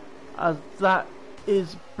 As that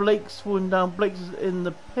is Blake's falling down. Blake's is in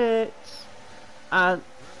the pits. And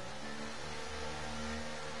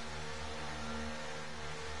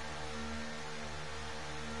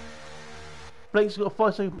Blake's got a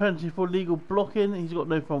 5-second penalty for illegal blocking. He's got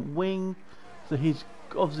no front wing. So he's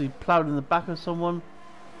obviously ploughed in the back of someone.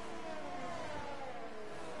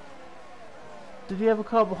 Did he have a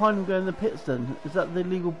car behind him going in the pits then? Is that the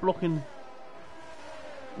illegal blocking?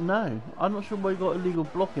 No. I'm not sure why he got illegal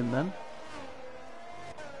blocking then.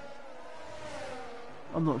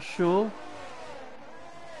 I'm not sure.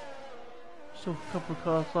 Saw a couple of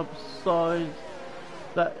cars side by side.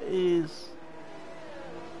 That is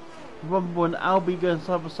Rumble and Albie going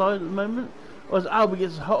side by side at the moment. Or as Albie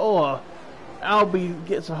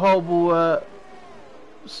gets a horrible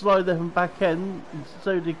slide there from back end, and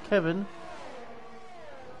so did Kevin.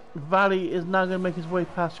 Valley is now going to make his way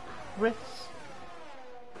past Chris.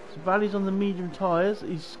 So Valley's on the medium tyres.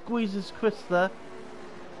 He squeezes Chris there.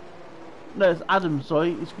 No, it's Adam,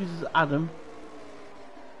 sorry. He squeezes Adam.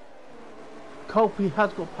 Colpy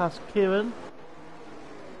has got past Kieran.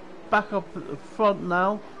 Back up at the front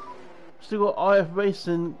now. Still got IF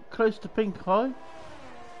Racing close to Pink Eye.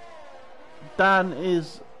 Dan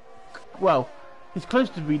is, well, he's close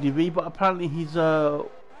to VDV, but apparently he's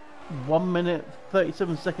 1 minute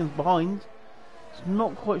 37 seconds behind. So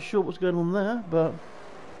not quite sure what's going on there, but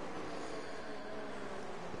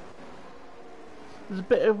there's a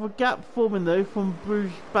bit of a gap forming though from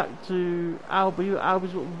Bruges back to Albie.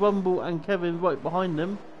 Albie's got Rumble and Kevin right behind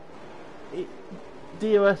him.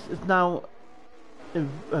 DRS is now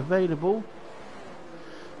available,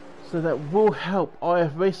 so that will help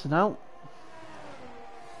IF Racing out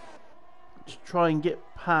to try and get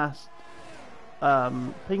past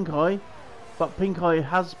Pink Eye, but Pink Eye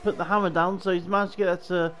has put the hammer down, so he's managed to get that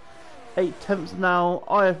to 8 tenths now.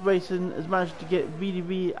 IF Racing has managed to get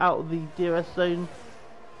VDV out of the DRS zone.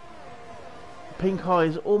 Pink Eye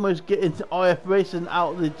is almost getting to IF Racing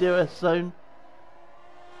out of the DRS zone.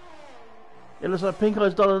 It looks like Pink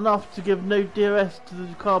Eye's done enough to give no DRS to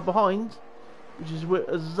the car behind, which is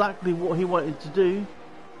exactly what he wanted to do.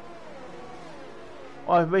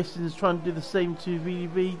 IF Racing is trying to do the same to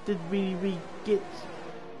VDV. Did VDV get?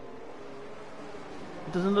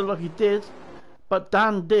 It doesn't look like he did, but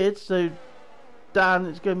Dan did, so Dan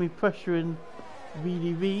is going to be pressuring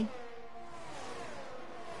VDV.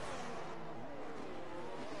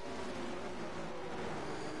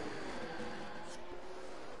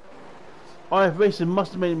 IF Racing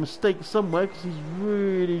must have made a mistake somewhere because he's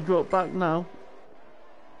really dropped back now.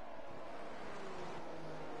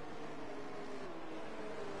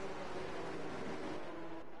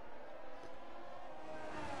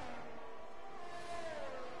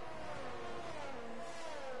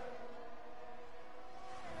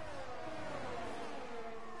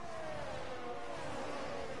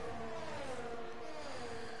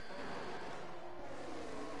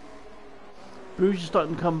 Bruges is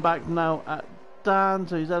starting to come back now at Dan,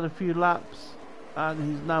 so he's had a few laps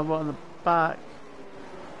and he's now right on the back.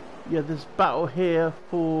 Yeah, this battle here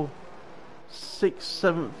for 6th,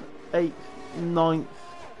 7th, 8th, 9th,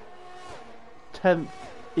 10th,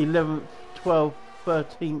 11th, 12th,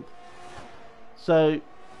 13th. So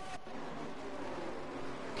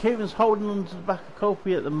Kieran's holding on to the back of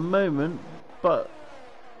Colpy at the moment, but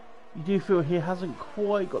you do feel he hasn't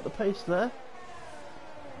quite got the pace there.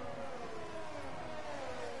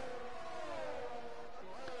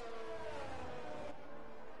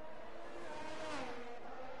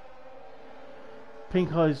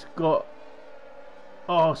 Pink Eye's got...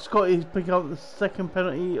 Oh, Scotty's picking up the second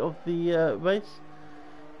penalty of the race.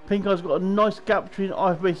 Pink Eye's got a nice gap between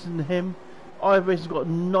IF Racing and him. IF Racing's got a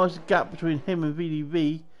nice gap between him and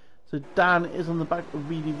VDV. So Dan is on the back of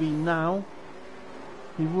VDV now.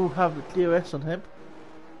 He will have the DRS on him.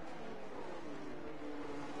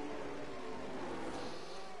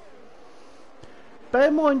 Bear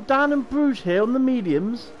in mind, Dan and Bruges here on the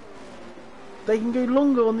mediums, they can go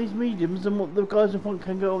longer on these mediums than what the guys in front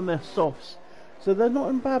can go on their softs. So they're not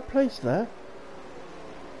in a bad place there.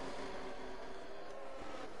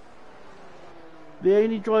 The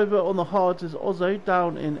only driver on the hards is Ozzo,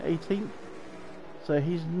 down in 18th. So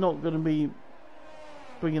he's not going to be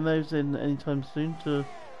bringing those in anytime soon to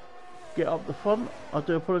get up the front. I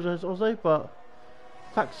do apologise, Ozzo, but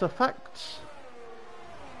facts are facts.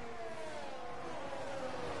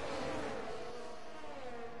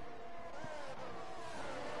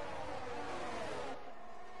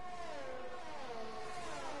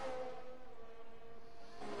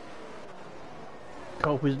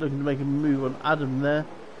 Culp is looking to make a move on Adam there.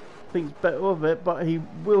 Thinks better of it, but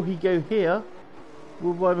will he go here?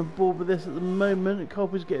 We'll ride on board with this at the moment.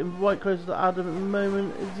 Culp is getting right close to Adam at the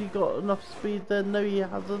moment. Has he got enough speed there? No, he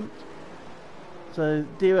hasn't. So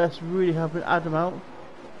DRS really helping Adam out.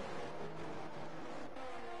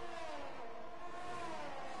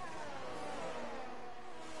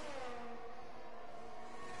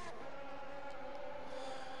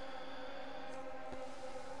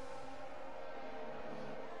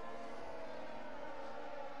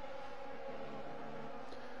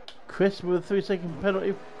 Chris with a 3-second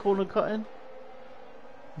penalty for corner cutting.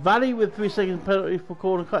 Valley with 3-second penalty for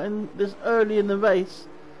corner cutting. This early in the race,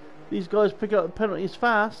 these guys pick up the penalties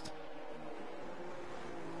fast.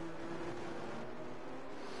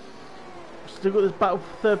 Still got this battle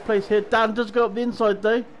for third place here. Dan does go up the inside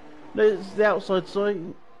though. No, it's the outside side.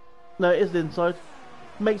 No, it is the inside.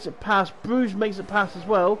 Makes it past. Bruges makes it past as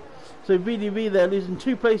well. So VDV there losing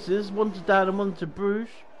 2 places. One to Dan and one to Bruges.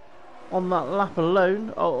 On that lap alone,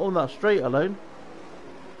 or on that straight alone.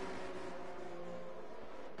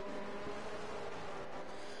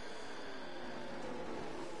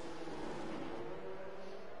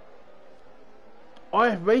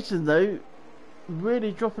 IF Racing though,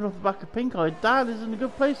 really dropping off the back of Pink Eye. Dan is in a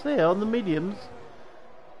good place there on the mediums.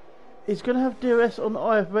 He's going to have DRS on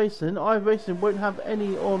IF Racing. IF Racing won't have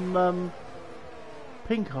any on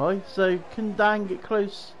Pink Eye. So can Dan get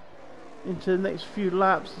close into the next few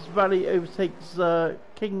laps as Rally overtakes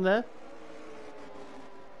King there?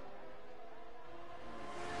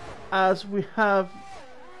 As we have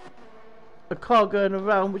a car going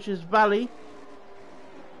around, which is Valley.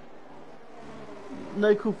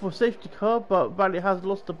 No call for safety car, but Valley has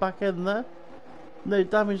lost the back end there. No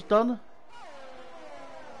damage done.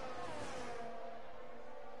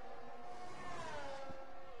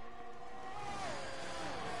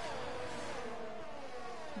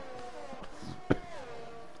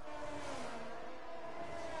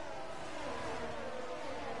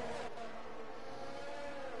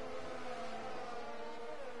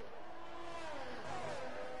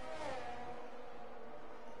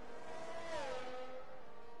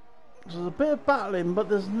 So there's a bit of battling, but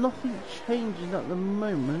there's nothing changing at the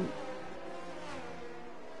moment.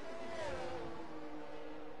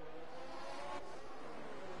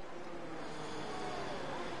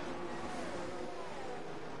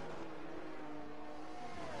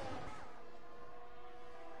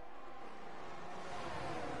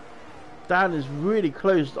 Dan is really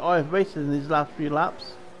close to IF Racing in these last few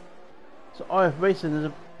laps. So IF Racing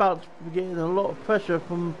is about to be getting a lot of pressure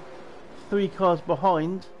from 3 cars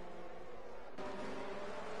behind.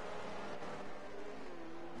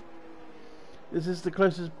 This is the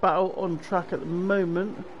closest battle on track at the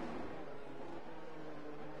moment.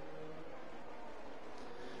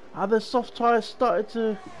 Have the soft tyres started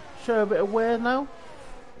to show a bit of wear now?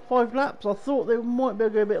 5 laps? I thought they might be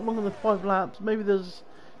able to go a bit longer than 5 laps. Maybe there's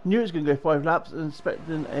knew it was going to go 5 laps and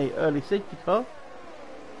expecting a early safety car.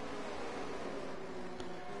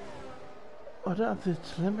 I don't have the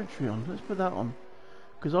telemetry on. Let's put that on.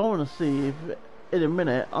 Because I want to see if in a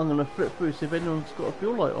minute I'm going to flip through see if anyone's got a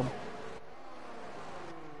fuel light on.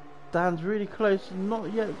 Dan's really close and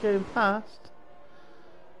not yet going past.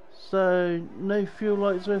 So no fuel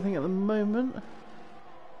lights or anything at the moment.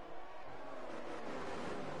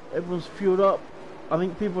 Everyone's fueled up. I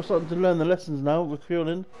think people are starting to learn the lessons now with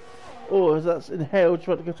fueling. Oh, as that's inhaled,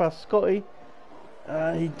 trying to go past Scotty.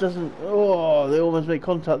 He doesn't. Oh, they almost made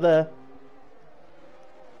contact there.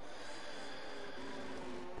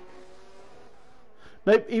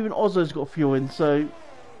 Nope, even Ozzo's got fuel in, so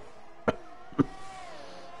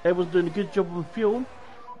everyone's doing a good job on fuel.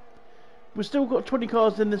 We've still got 20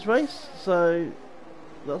 cars in this race, so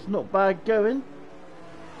that's not bad going.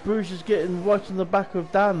 Bruges is getting right on the back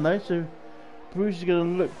of Dan though, so Bruges is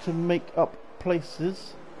going to look to make up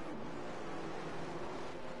places.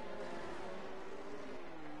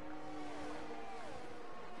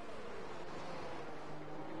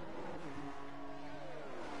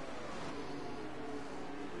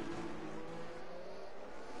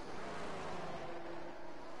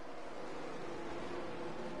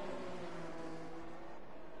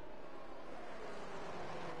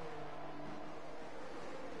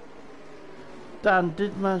 Dan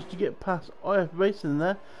did manage to get past IF Racing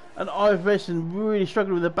there, and IF Racing really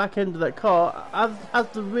struggled with the back end of that car as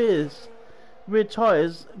the rear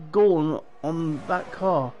tyres gone on that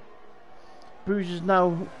car. Bruges is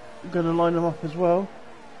now going to line them up as well.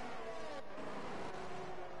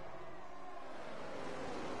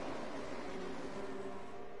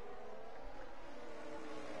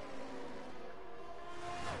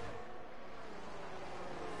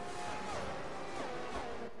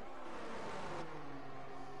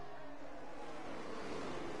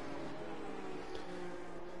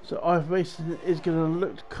 So IF Racing is going to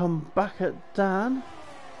look to come back at Dan.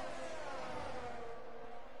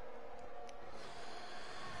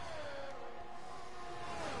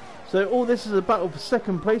 So all this is a battle for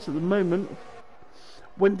second place at the moment.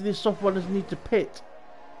 When do these soft runners need to pit?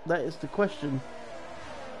 That is the question.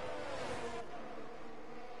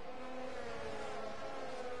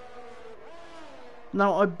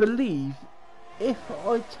 Now I believe if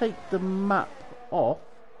I take the map off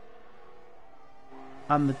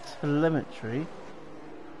and the telemetry,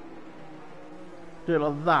 do it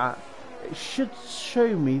like that, it should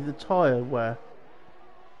show me the tyre wear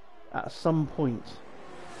at some point.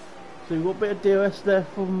 So we've got a bit of DRS there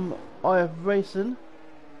from IF Racing.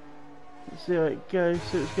 Let's see how it goes.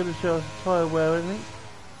 So it's going to show us the tyre wear, I think.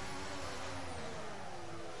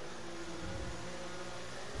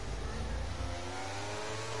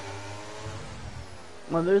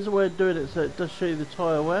 Now there is a way of doing it so it does show you the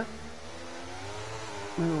tyre wear.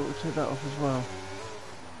 Maybe we'll take that off as well.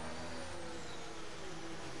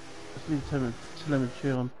 Let's leave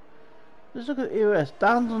telemetry on. Let's look at EOS.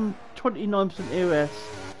 Dan's on 29% EOS.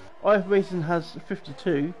 IF Racing has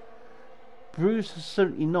 52. Bruce has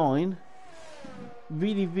 79.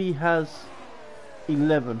 VDV has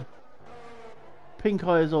 11. Pink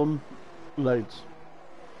Eye is on loads.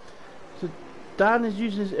 So Dan is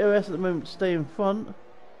using his EOS at the moment to stay in front.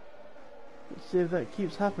 Let's see if that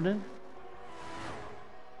keeps happening.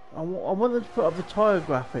 I want them to put up the tyre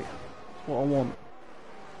graphic. That's what I want.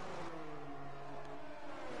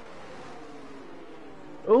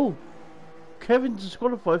 Oh! Kevin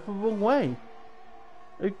disqualified for the wrong way.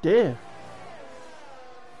 Oh dear.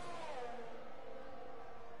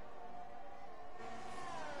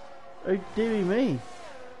 Oh dearie me.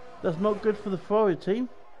 That's not good for the Ferrari team.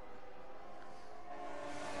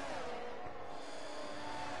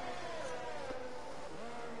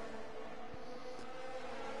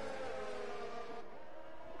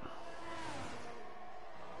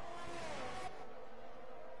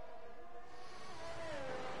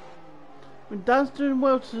 I mean, Dan's doing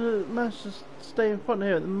well to manage to stay in front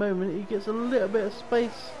here at the moment. He gets a little bit of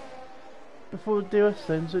space before the DRS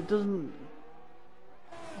zone, so it doesn't.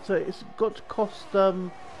 So it's got to cost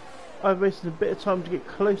iRacing a bit of time to get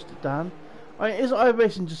close to Dan. I mean, is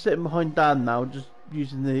iRacing just sitting behind Dan now, just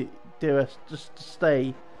using the DRS just to stay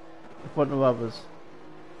in front of others?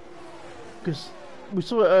 Because we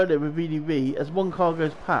saw it earlier with VDV. As one car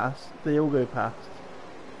goes past, they all go past.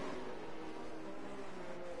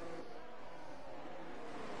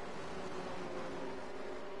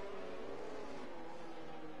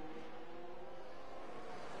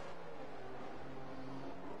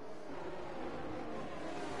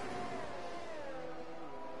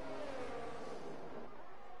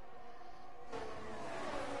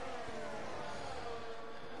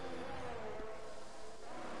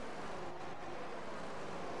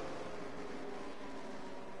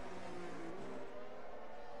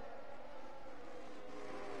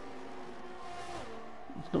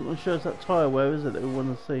 It's not going to show us that tyre wear, is it, that we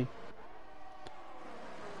want to see?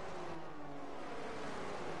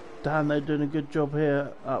 Dan, they're doing a good job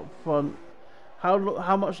here up front.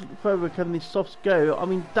 How much further can these softs go? I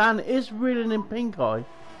mean, Dan is reeling in Pink Eye.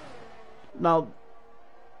 Now,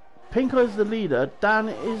 Pink Eye's the leader. Dan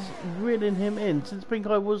is reeling him in, since Pink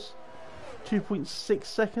Eye was 2.6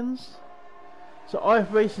 seconds. So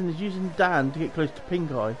IF Racing is using Dan to get close to Pink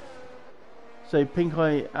Eye. So Pink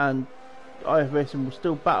Eye and IF Racing will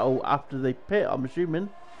still battle after they pit, I'm assuming.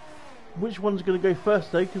 Which one's going to go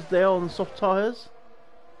first though, because they are on soft tyres.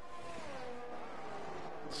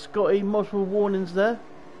 Scotty, multiple warnings there.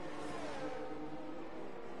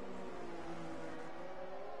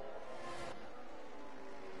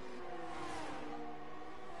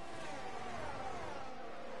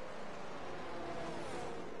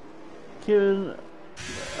 Kieran,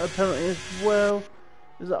 a penalty as well.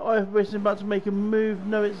 Is that IF Racing about to make a move?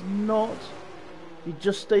 No, it's not. He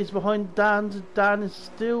just stays behind Dan. Dan is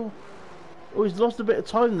still... Oh, he's lost a bit of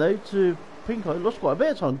time though to Pink Eye. Lost quite a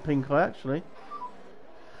bit of time to Pink Eye actually.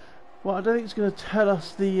 Well, I don't think it's going to tell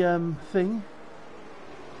us the thing.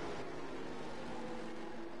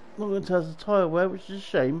 Not going to tell us the tyre wear, which is a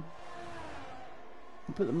shame.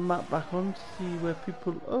 I'll put the map back on to see where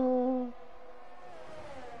people... Oh...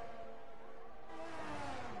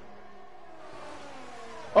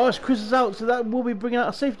 Oh, it's Chris is out, so that will be bringing out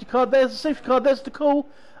a safety car. There's a safety car, there's the call.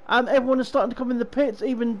 And everyone is starting to come in the pits,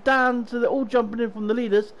 even Dan, so they're all jumping in from the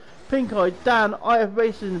leaders. Pink Eye, Dan, IF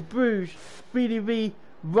Racing, Bruges, VDV,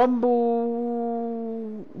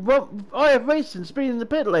 Rumble... IF Racing, speeding in the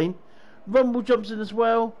pit lane. Rumble jumps in as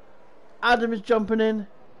well. Adam is jumping in.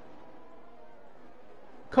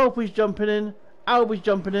 Colby's jumping in. Albie's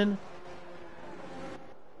jumping in.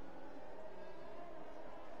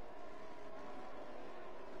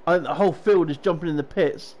 The whole field is jumping in the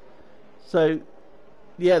pits. So,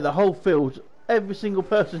 yeah, the whole field, every single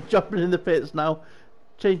person jumping in the pits now.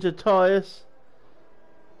 Change the tyres.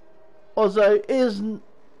 Ozzo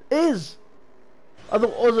is. I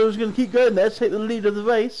thought Ozzo was going to keep going there, take the lead of the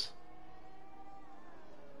race.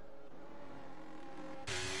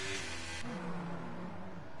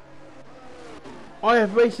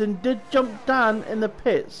 IF Racing did jump down in the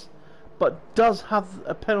pits, but does have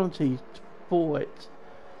a penalty for it.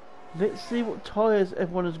 Let's see what tyres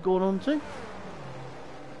everyone has gone on to.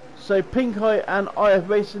 So Pink Eye and IF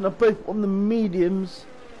Racing are both on the mediums.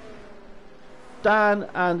 Dan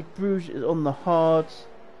and Bruges is on the hards.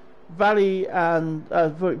 Valley and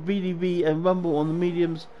VDV and Rumble on the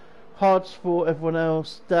mediums. Hards for everyone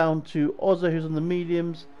else, down to Ozzo who's on the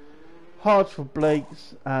mediums. Hards for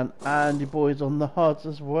Blake's, and Andy Boy's on the hards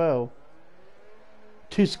as well.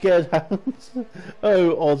 Two scared hands.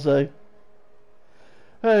 Oh, Ozzo.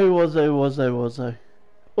 Oh, Ozzo.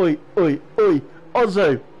 Oi, oi, oi.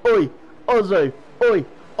 Ozzo, oi. Ozzo, oi.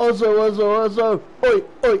 Ozzo. Oi,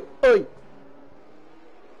 oi, oi.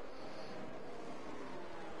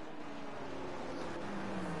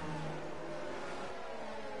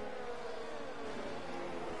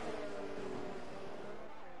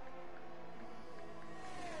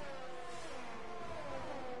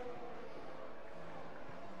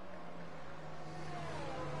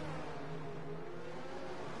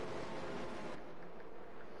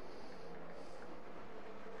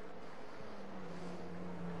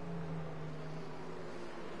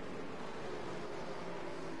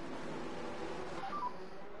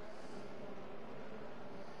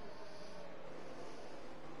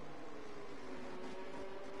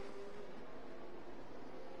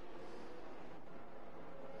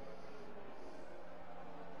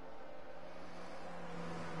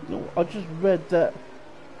 I just read that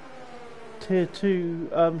tier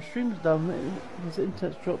 2 streams down there, his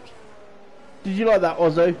internet dropped. Did you like that,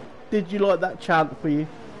 Ozzo? Did you like that chant for you?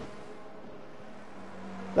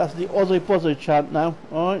 That's the Ozzo Bozzo chant now,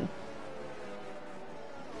 alright?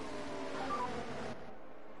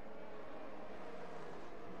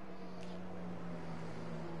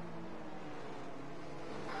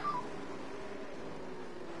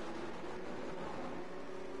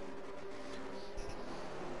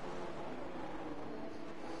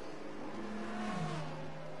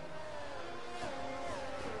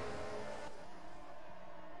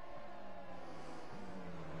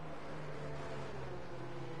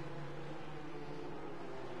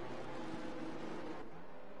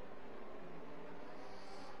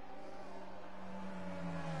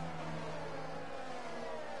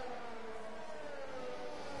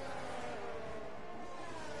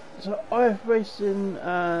 So IF Racing,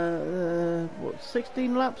 what,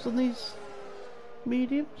 16 laps on these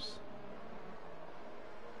mediums?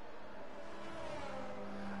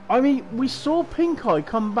 I mean, we saw Pink Eye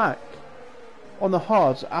come back on the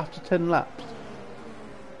hards after 10 laps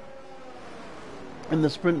in the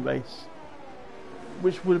sprint race,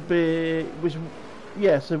 which would be,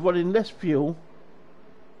 yeah, so running less fuel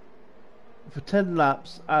for 10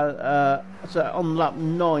 laps. So on lap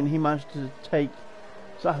 9 he managed to take.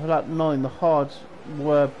 So after lap 9 the hards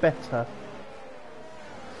were better.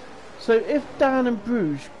 So if Dan and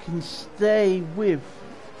Bruges can stay with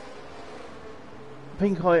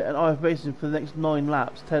Pink Eye and IF Racing for the next 9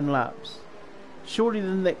 laps, 10 laps, surely the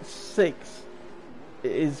next 6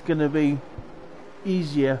 is going to be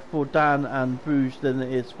easier for Dan and Bruges than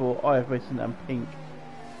it is for IF Racing and Pink.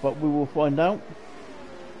 But we will find out.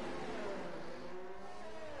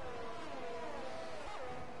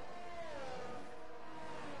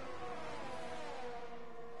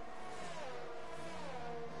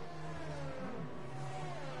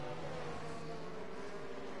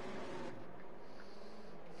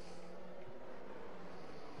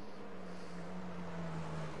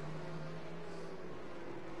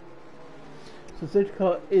 So safety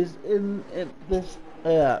car is in this.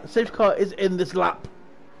 Safety car is in this lap.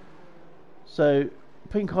 So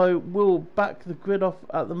Pink Eye will back the grid off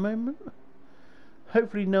at the moment.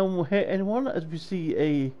 Hopefully no one will hit anyone, as we see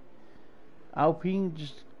a Alpine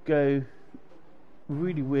just go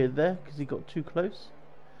really weird there because he got too close.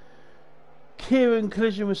 Kieran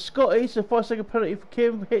collision with Scotty, so 5-second penalty for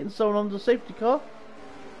Kieran for hitting someone on the safety car.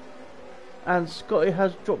 And Scotty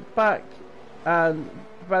has dropped back, and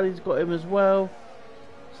Valley's got him as well,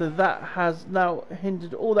 so that has now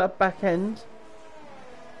hindered all that back end.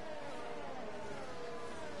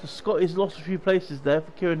 So Scotty's lost a few places there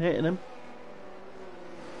for Kieran hitting him.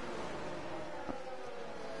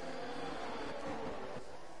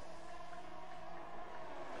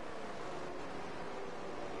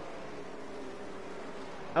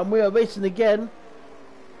 And we are racing again.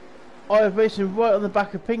 I am racing right on the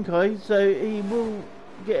back of Pink Eye, so he will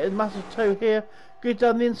get a massive toe here. Goes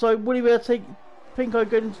down the inside. Will he be able to take Pink Eye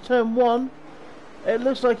going into turn 1? It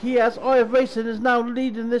looks like he has. I have Racing is now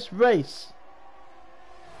leading this race.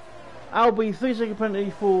 I'll be 3-second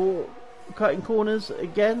penalty for cutting corners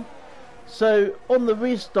again. So on the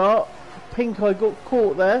restart, Pink Eye got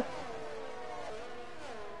caught there.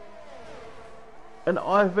 And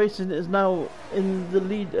I have Racing is now in the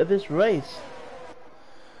lead of this race.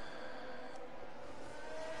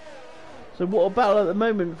 So what a battle at the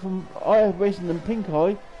moment from IF Racing and Pink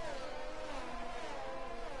Eye.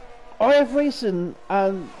 IF Racing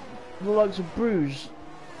and the likes of Bruges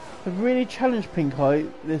have really challenged Pink Eye.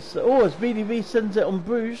 This as VDV sends it on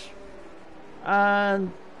Bruges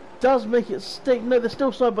and does make it stick. No, they're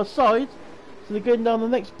still side by side, so they're going down the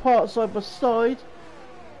next part side by side.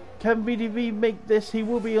 Can VDV make this? He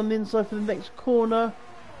will be on the inside for the next corner.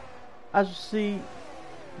 As you see,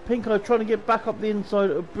 Pink Eye trying to get back up the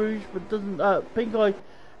inside of Bruges, but doesn't. Pink Eye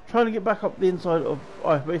trying to get back up the inside of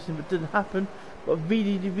IF Racing, but didn't happen. But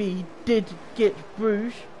VDV did get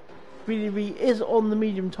Bruges. VDV is on the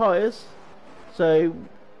medium tyres, so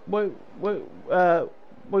won't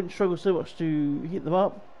struggle so much to hit them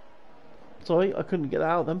up. Sorry, I couldn't get that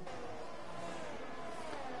out of them.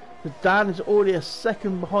 But Dan is already a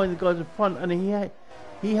second behind the guys in front, and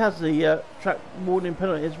he has the track warning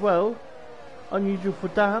penalty as well. Unusual for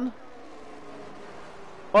Dan.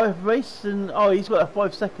 IF Racing, he's got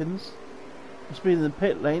 5 seconds for speed in the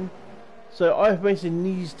pit lane. So IF Racing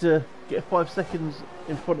needs to get 5 seconds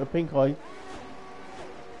in front of Pink Eye.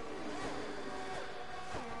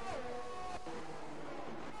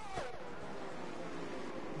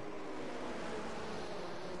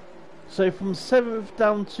 So from 7th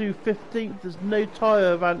down to 15th, there's no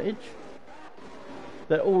tyre advantage.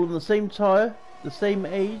 They're all on the same tyre, the same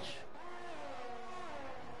age.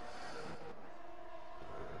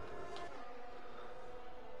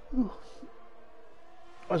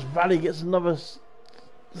 As Valley gets another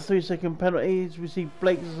 3-second penalties, we see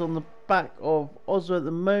Blake's is on the back of Ozza at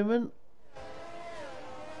the moment.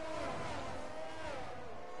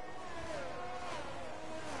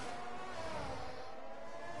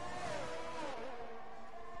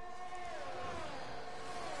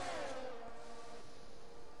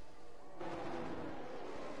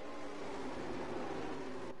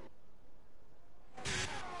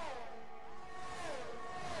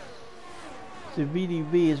 So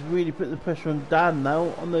VDV is really putting the pressure on Dan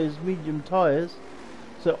now on those medium tyres.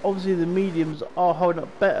 So obviously the mediums are holding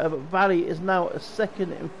up better, but Valley is now a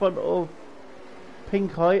second in front of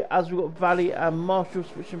Pink Eye as we've got Valley and Marshall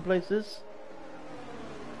switching places.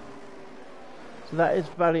 So that is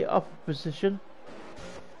Valley up a position.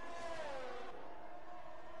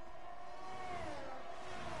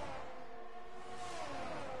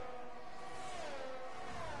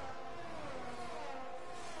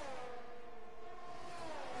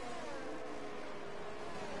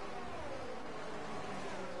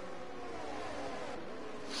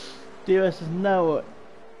 DRS is now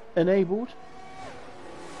enabled.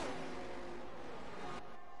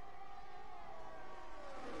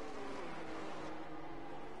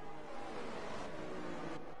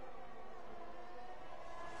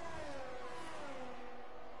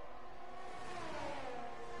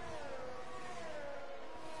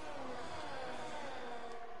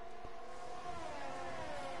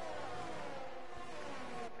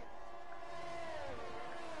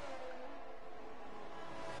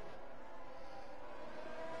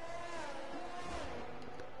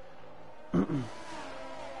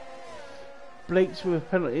 Blake's with a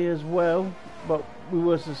penalty as well, but we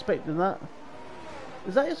were suspecting that.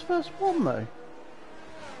 Is that his first one though?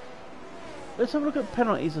 Let's have a look at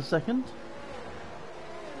penalties a second.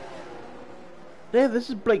 Yeah, this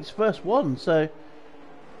is Blake's first one, so...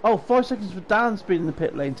 5 seconds for Dan speed in the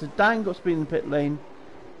pit lane. So Dan got speed in the pit lane.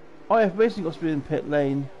 IF Racing got speed in the pit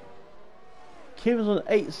lane. Kim's on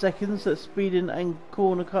 8 seconds, so that's speeding and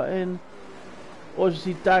corner cutting.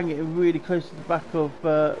 Obviously Dan getting really close to the back of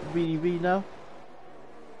VDV now.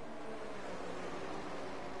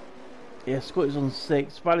 Yeah, Scotty's on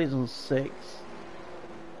 6, Valley's on 6.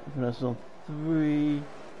 Everyone else is on 3.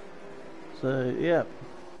 So, yeah.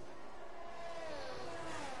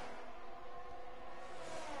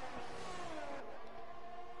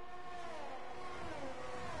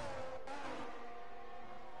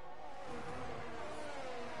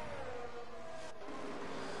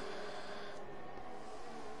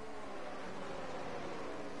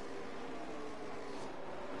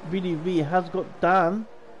 VDV has got Dan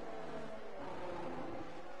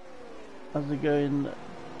as they're going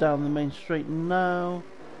down the main straight now.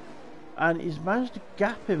 and he's managed to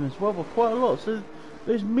gap him as well by quite a lot. So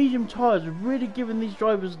those medium tyres are really giving these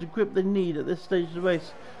drivers the grip they need at this stage of the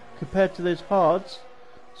race compared to those hards.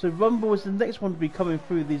 So Rumble is the next one to be coming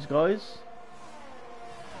through these guys.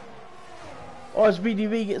 As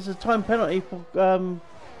VDV gets a time penalty for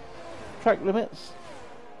track limits.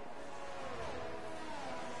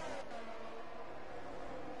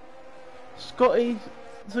 Scotty,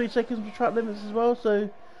 3 seconds for track limits as well, so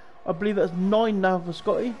I believe that's 9 now for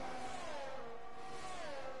Scotty.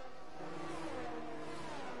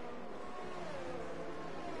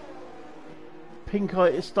 Pink Eye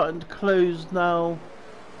is starting to close now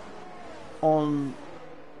on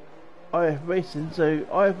IF Racing, so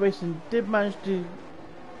IF Racing did manage to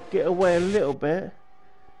get away a little bit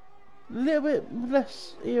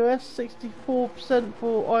less EOS, 64%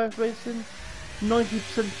 for IF Racing,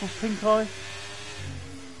 90% for Pink Eye.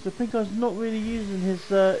 So Pink Eye's not really using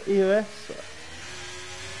his EOS,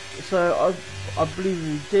 so I believe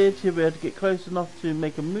he did. He'll be able to get close enough to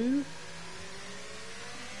make a move.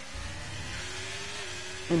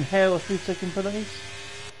 Inhale a 3-second penalties.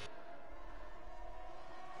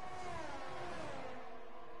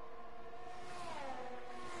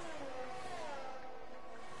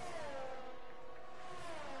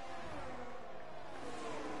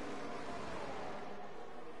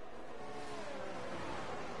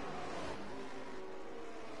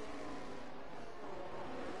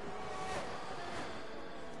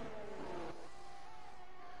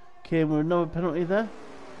 Okay, with another penalty there.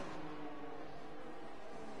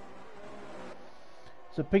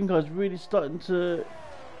 So Pink Eye's really starting to...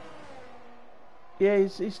 Yeah,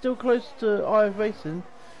 he's still close to IF Racing.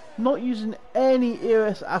 Not using any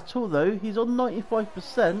EOS at all though. He's on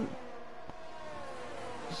 95%.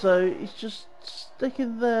 So he's just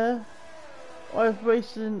sticking there. IF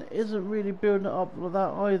Racing isn't really building it up with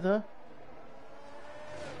that either.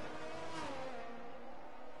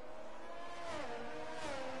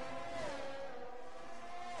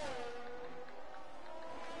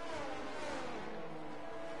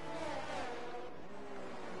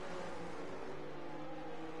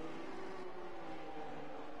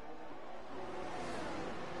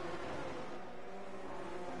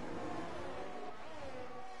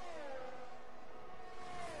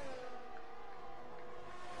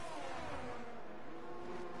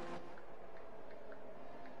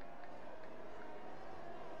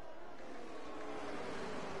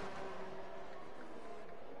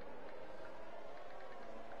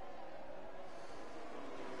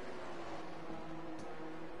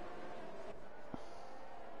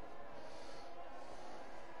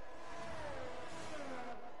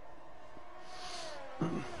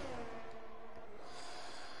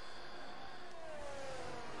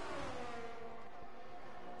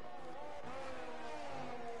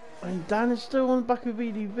 And Dan is still on the back of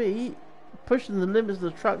VDV, pushing the limits of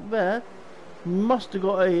the track there. Must have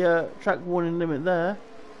got a track warning limit there.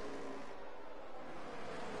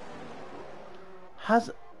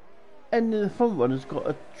 Has any of the front runners got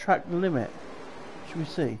a track limit? Should we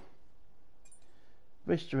see?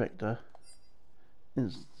 Race director.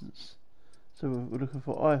 Instance. So we're looking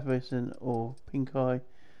for IF Racing or Pink Eye.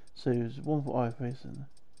 So there's 1 for IF Racing,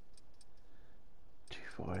 2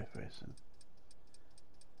 for IF Racing.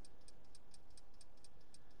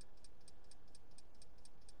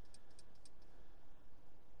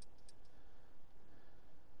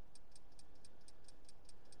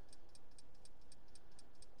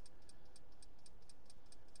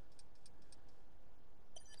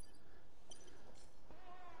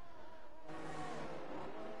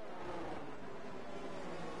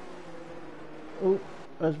 Oh,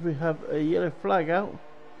 as we have a yellow flag out.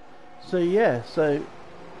 So yeah, so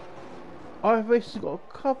IF Racing's got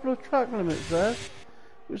a couple of track limits there,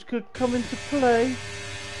 which could come into play.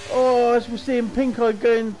 Oh, as we're seeing Pink Eye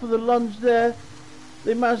going for the lunge there.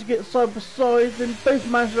 They managed to get side by side, then both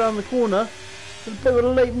managed around the corner. A bit of a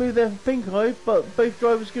late move there for Pink Eye, but both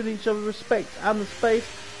drivers giving each other respect and the space.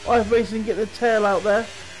 IF Racing get the tail out there.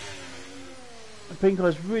 And Pink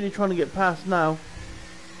Eye's really trying to get past now.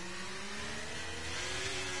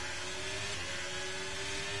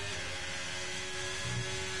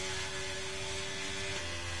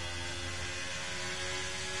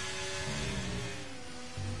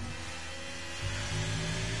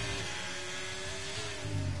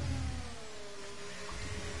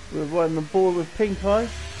 We're right on the ball with Pink Eye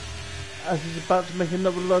as he's about to make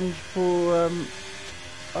another lunge for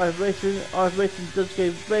IF Racing. IF Racing does go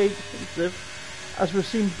very defensive. As we've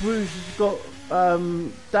seen, Bruges has got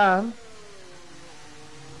Dan.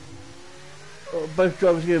 Both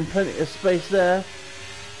drivers giving plenty of space there.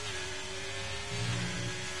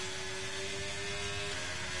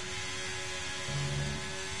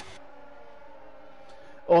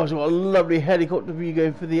 Oh, it's got a lovely helicopter view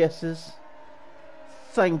going for the S's.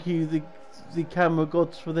 Thank you, the camera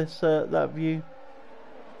gods, for this that view.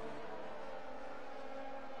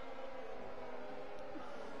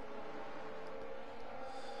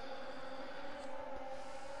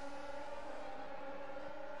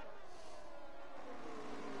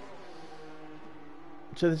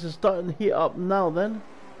 So this is starting to heat up now then.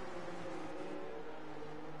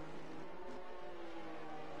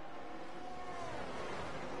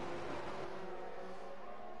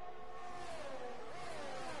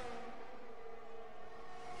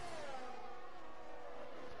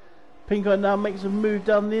 Pink Eye now makes a move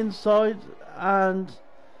down the inside, and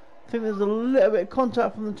I think there's a little bit of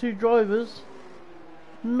contact from the two drivers.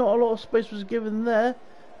 Not a lot of space was given there.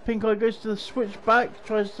 Pink Eye goes to the switchback,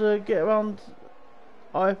 tries to get around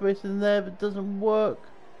IF Racing there, but doesn't work.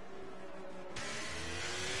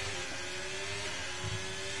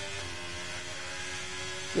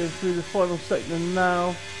 Going through the final sector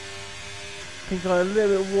now. Pink Eye a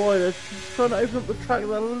little bit wider, just trying to open up the track a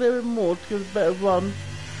little bit more to give it a better run.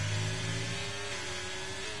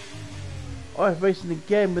 IF Racing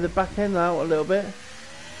again with the back end out a little bit.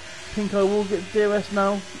 Pink Eye will get DRS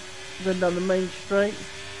now, going down the main straight.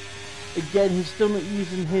 Again, he's still not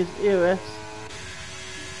using his ERS.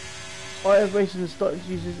 IF Racing is starting to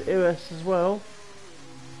use his ERS as well.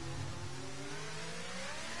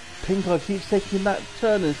 Pink Eye keeps taking that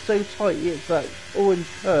turn and so tight he hits that orange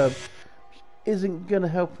curb, which isn't going to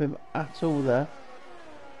help him at all there.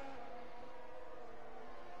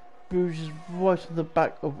 Bruges is right on the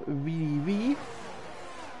back of VDV.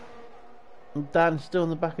 And Dan's still on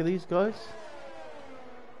the back of these guys.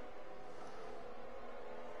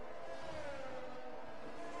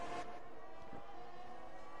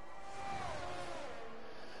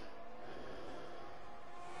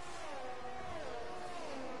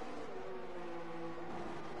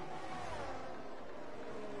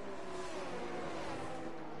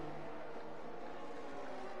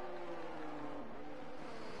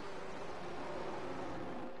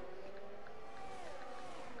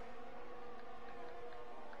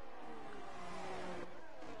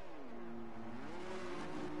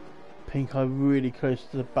 Pink Eye really close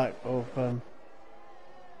to the back of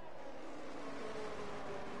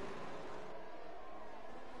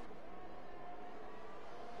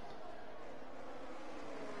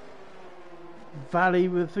Valley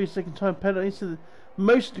with a 3-second time penalty, so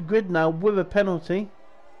most of the grid now with a penalty.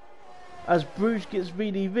 As Bruges gets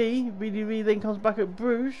VDV then comes back at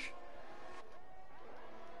Bruges.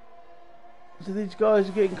 So these guys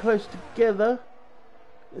are getting close together.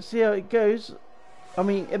 Let's see how it goes. I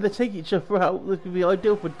mean, if they take each other out, this could be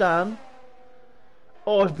ideal for Dan.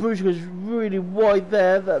 Oh, Bruges goes really wide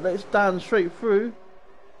there. That lets Dan straight through.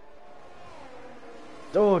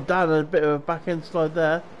 Oh, Dan had a bit of a back end slide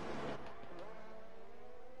there.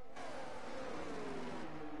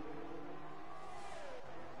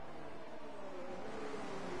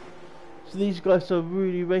 So these guys are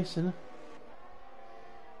really racing.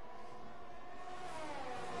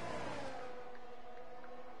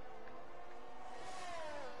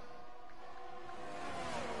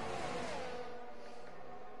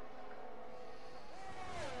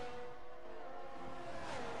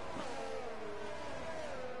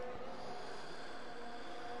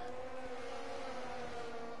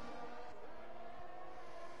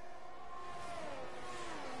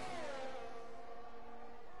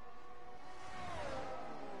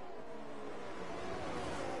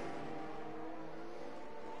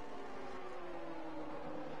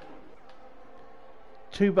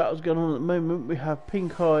 Two battles going on at the moment. We have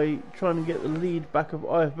Pink Eye trying to get the lead back of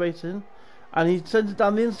IF Racing, and he sends it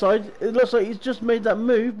down the inside. It looks like he's just made that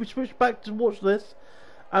move. We switch back to watch this,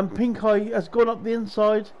 and Pink Eye has gone up the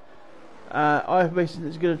inside. IF Racing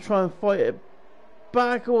is going to try and fight it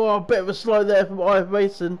back. Oh, a bit of a slide there from IF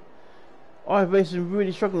Racing. IF Racing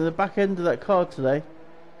really struggling at the back end of that car today.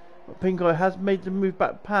 But Pink Eye has made the move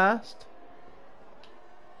back past.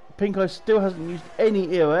 Pink Eye still hasn't used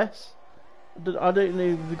any ERS. I don't know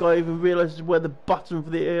if the guy even realises where the button for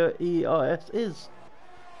the ERS is.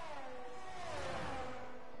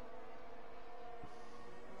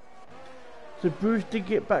 So Bruce did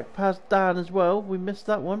get back past Dan as well. We missed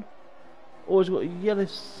that one. Oh, he's got a yellow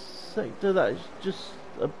sector. That is just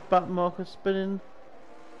a back marker spinning.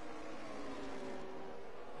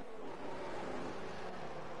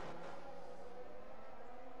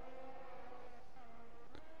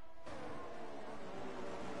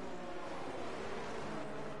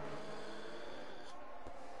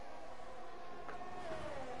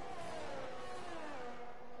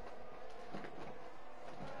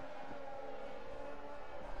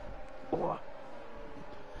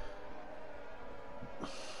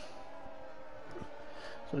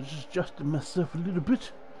 was just adjusting myself a little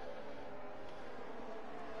bit.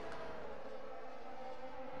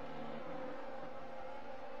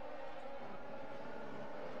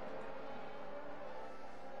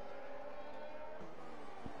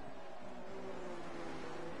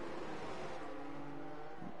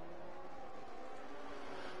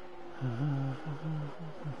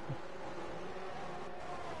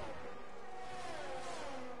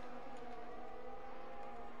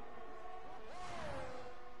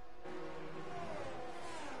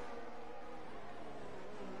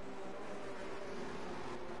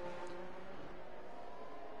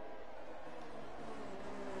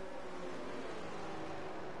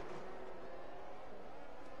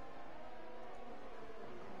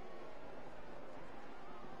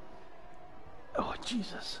 Oh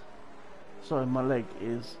Jesus! Sorry, my leg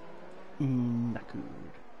is knackered.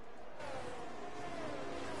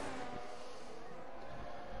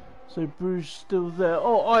 So Bruce still there.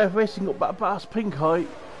 Oh, IF Racing got back past Pink Eye.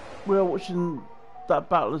 We're watching that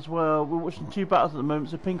battle as well. We're watching two battles at the moment.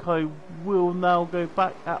 So Pink Eye will now go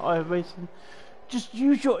back at IF Racing. Just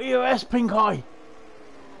use your EOS, Pink Eye.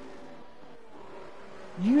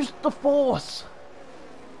 Use the force.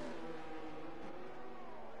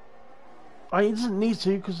 He doesn't need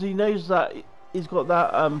to because he knows that he's got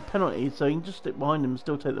that penalty, so he can just stick behind him and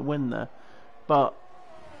still take the win there. But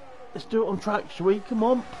let's do it on track, shall we? Come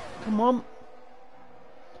on, come on.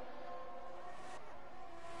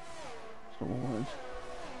 It's not what I wanted.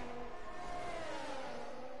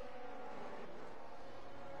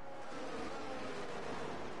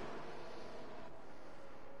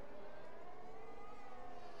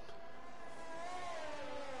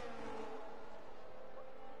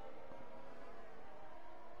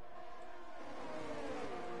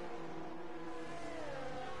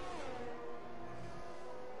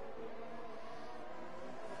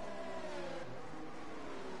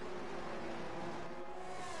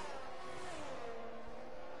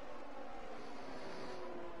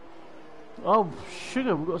 Oh,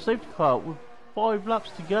 sugar, we've got a safety car with 5 laps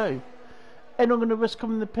to go. Anyone going to risk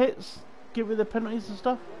coming in the pits, get rid of the penalties and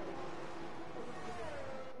stuff?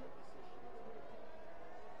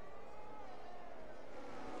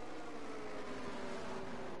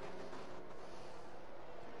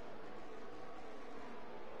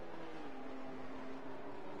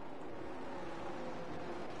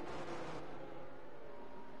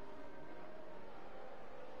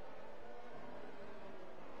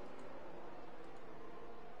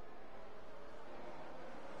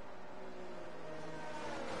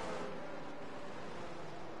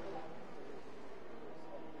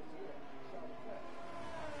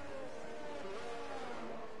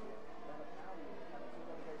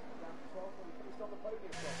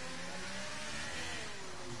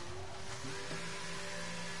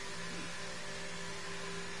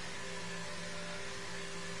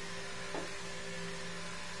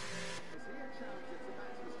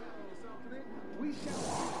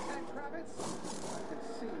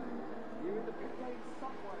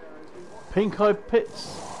 Pink Eye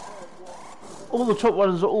pits. All the top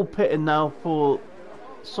runners are all pitting now for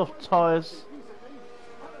soft tyres.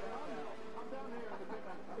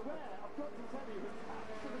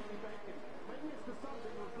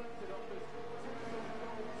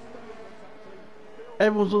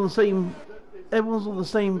 Everyone's on the same. Everyone's on the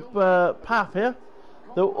same path here.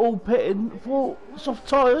 They're all pitting for soft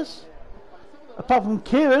tyres, apart from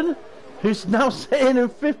Kieran, who's now sitting in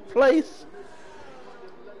 5th place.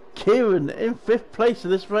 Kieran in 5th place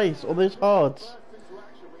of this race on those hards.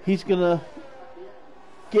 He's gonna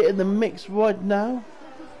get in the mix right now.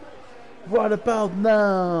 Right about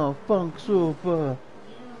now, Funk Super.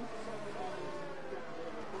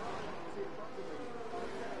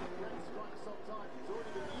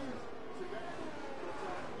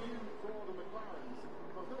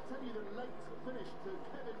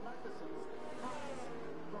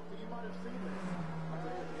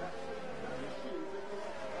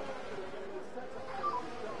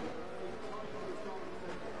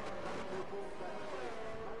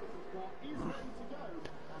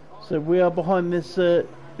 So we are behind this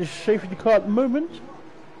safety car at the moment.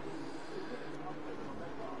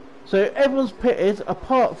 So everyone's pitted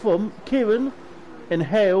apart from Kieran,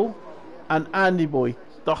 Inhale and Andy Boy.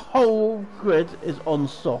 The whole grid is on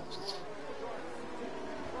softs.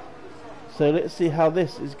 So let's see how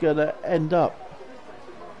this is going to end up.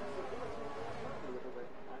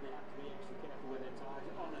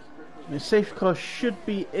 The safety car should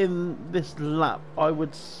be in this lap, I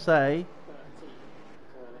would say.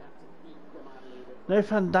 No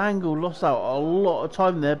Fandango lost out a lot of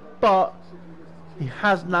time there, but he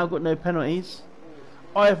has now got no penalties.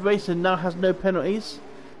 IF Racing now has no penalties.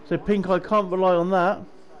 So Pink Eye can't rely on that.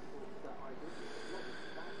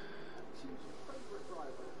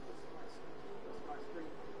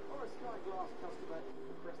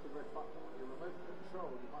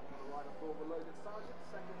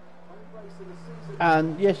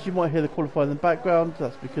 And yes, you might hear the qualifier in the background.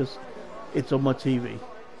 That's because it's on my TV.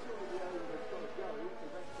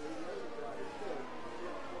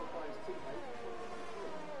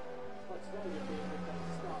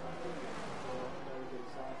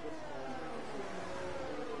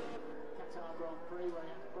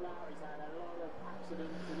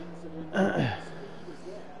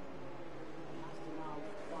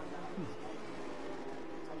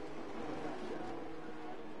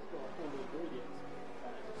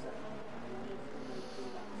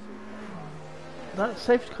 That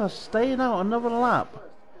safety car's staying out another lap.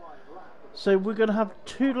 So we're going to have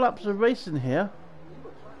 2 laps of racing here.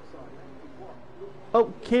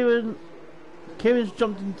 Oh, Kieran's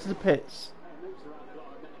jumped into the pits.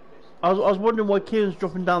 I was wondering why Kieran's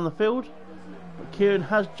dropping down the field. But Kieran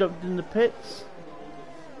has jumped in the pits.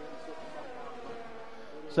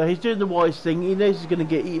 So he's doing the wise thing. He knows he's going to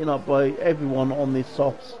get eaten up by everyone on these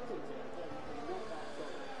softs.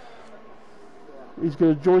 He's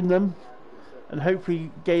going to join them and hopefully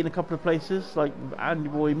gain a couple of places, like Andy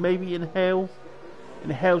Boy, maybe Inhale.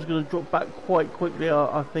 Inhale's going to drop back quite quickly,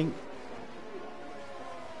 I think.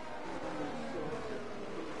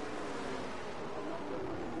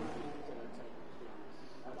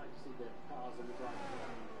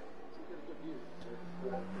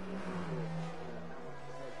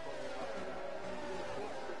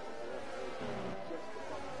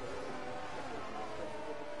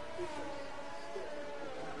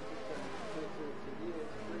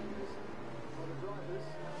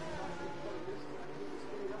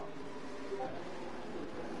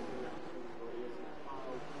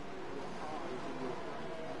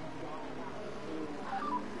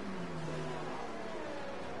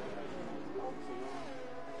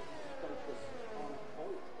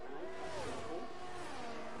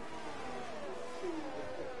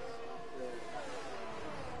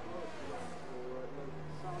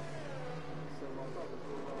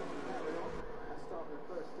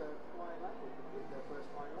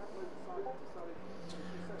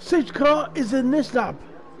 Safety car is in this lap.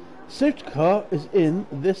 Safety car is in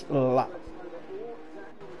this lap.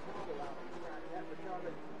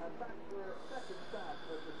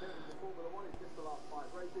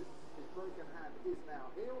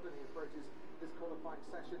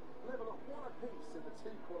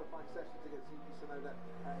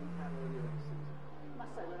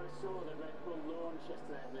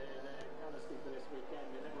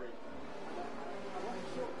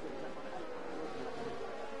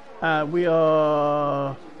 We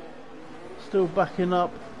are still backing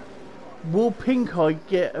up. Will Pink Eye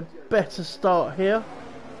get a better start here?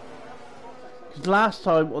 Because last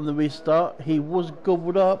time on the restart he was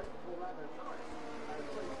gobbled up.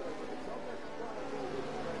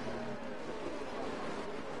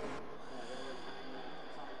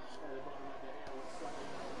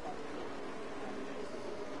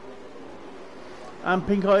 And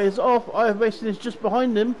Pink Eye is off. IF Racing is just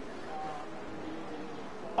behind him.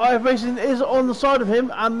 IF Racing is on the side of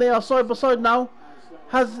him, and they are side by side now.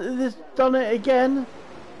 Has this done it again?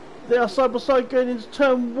 They are side by side going into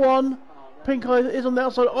turn 1. Pink Eye is on the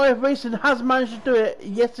outside. IF Racing has managed to do it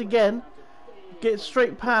yet again. Get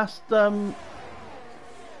straight past Pink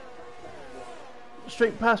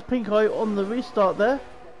Eye on the restart there.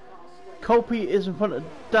 Colby is in front of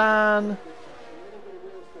Dan.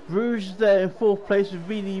 Rouge is there in 4th place with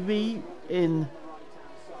VDV in.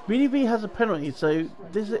 VDV has a penalty, so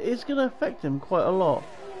this is going to affect him quite a lot.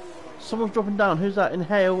 Someone's dropping down. Who's that?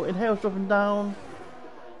 Inhale. Inhale's dropping down.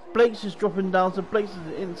 Blake's is dropping down, so Blake's is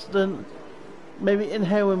an incident. Maybe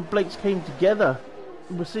Inhale and Blake's came together.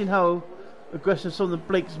 We've seen how aggressive some of the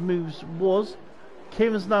Blake's moves was.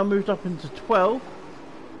 Kieran's now moved up into 12th.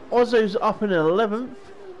 Ozzo's up in 11th.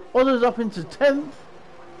 Ozzo's up into 10th.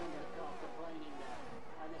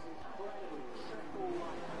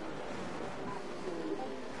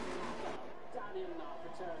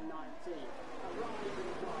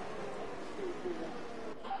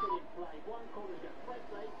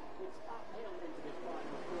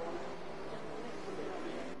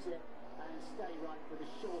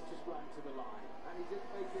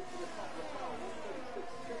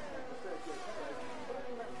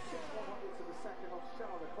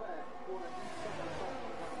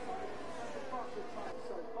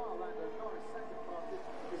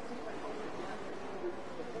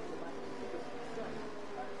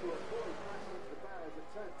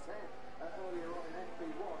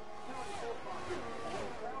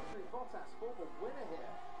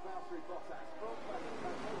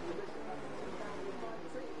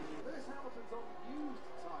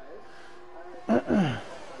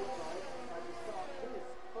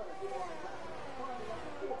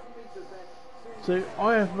 So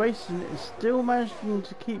IF Racing is still managing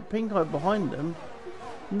to keep Pink Eye behind them.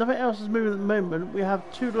 Nothing else is moving at the moment. We have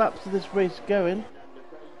 2 laps of this race going.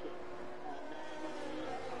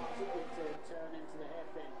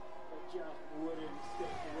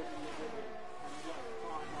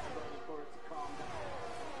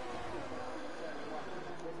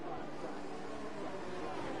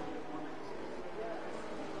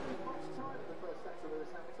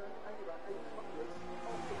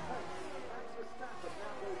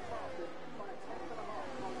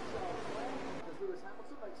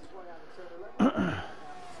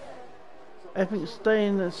 Everything's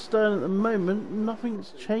staying stern at the moment,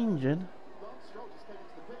 nothing's changing.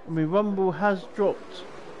 I mean, Rumble has dropped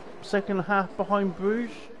second half behind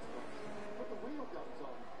Bruges.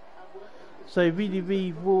 So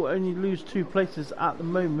VDV will only lose 2 places at the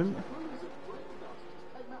moment.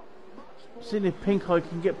 Seeing if Pink Eye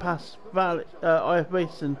can get past IF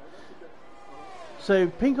Racing. So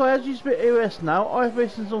Pink Eye has used a bit of EOS now. IF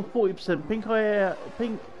Racing's on 40%. Pink Eye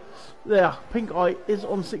is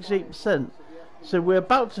on 68%. So we're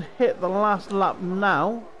about to hit the last lap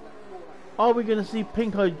now. Are we going to see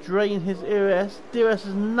Pink Eye drain his EOS? DRS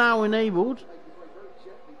is now enabled.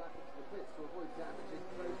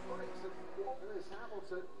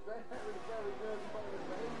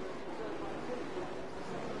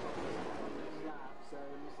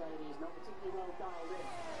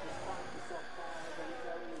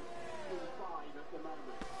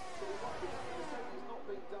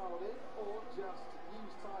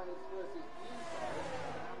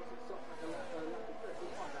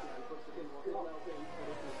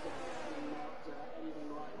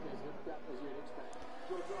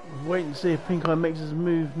 Wait to see if Pink Eye makes his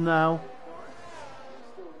move now.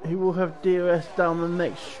 He will have DRS down the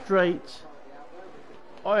next straight.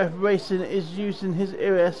 IF Racing is using his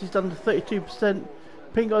EOS. He's done to 32%.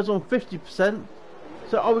 Pink Eye's on 50%.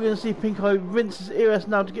 So are we going to see Pink Eye rinse his EOS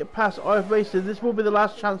now to get past IF Racing? This will be the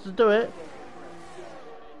last chance to do it.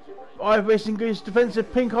 IF Racing goes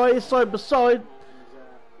defensive. Pink Eye is side by side.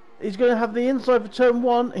 He's going to have the inside for turn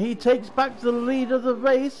 1. He takes back to the lead of the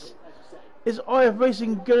race. Is IF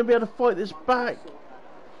Racing going to be able to fight this back?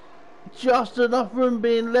 Just enough room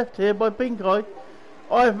being left here by Pink Eye.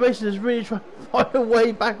 IF Racing is really trying to fight a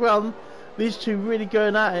way back around. These two really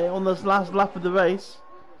going at it on this last lap of the race.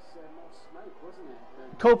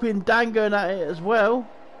 Colby and Dan going at it as well.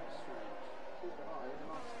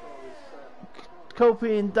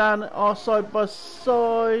 Colby and Dan are side by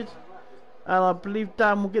side. And I believe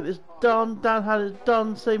Dan will get this done. Dan had it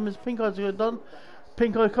done, same as Pink Eye's got it done.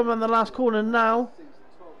 Pink Eye coming on the last corner now.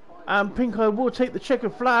 And Pink Eye will take the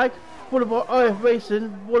checkered flag. What about IF Racing?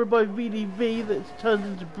 What about VDV that's turned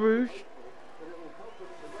into Bruges?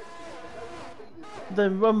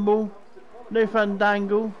 Then Rumble, No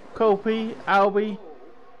Fandangle, Colby, Albie.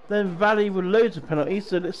 Then Valley with loads of penalties,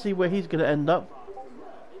 so let's see where he's going to end up.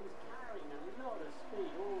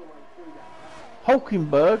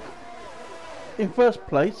 Hulkenberg in first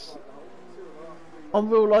place on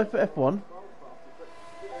real life F1.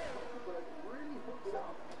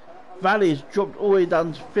 Valley has dropped all the way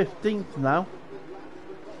down to 15th now.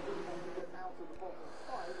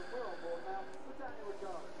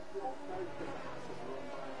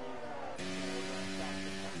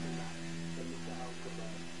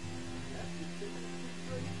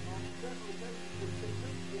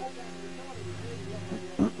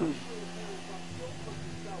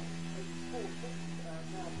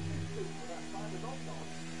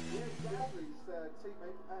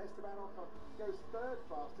 Goes third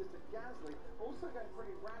fastest and Gasly also going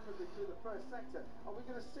pretty rapidly through the first sector. Are we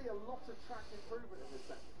going to see a lot of track improvement in this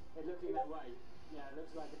sector? It's looking that way. Yeah, it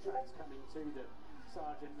looks like the track's coming to them.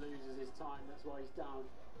 Sargent loses his time, that's why he's down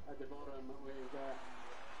at the bottom with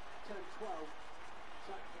turn 12.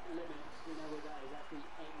 Track limits, we know where that is at the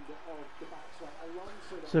end of the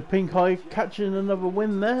backstretch. So Pink Eye catching another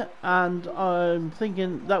win there, and I'm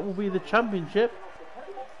thinking that will be the championship.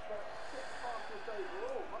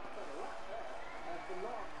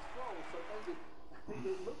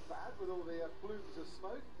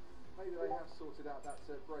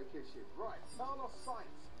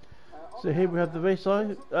 So here we have the race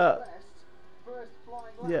yeah.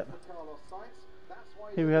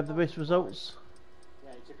 Here we have the race results.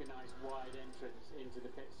 Yeah, he took a nice wide entrance into the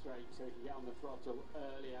pit straight so he could get on the throttle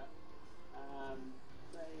earlier.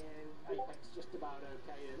 Apex just about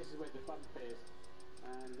okay. This is where the bump is.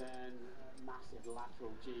 And then massive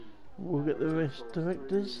lateral G. We'll get the race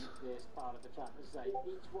directors. This part of the track, as I say,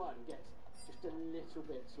 each one gets just a little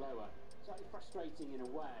bit slower. slightly frustrating in a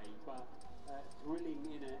way, but thrilling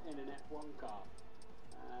in an F1 car.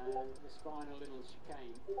 This final little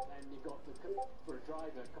chicane, and you've got for a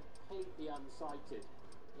driver completely unsighted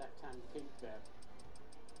left-hand kink there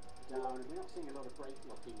down, and we're not seeing a lot of brake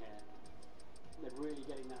locking here. They're really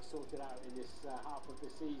getting that sorted out in this half of the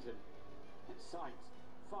season. Sainz,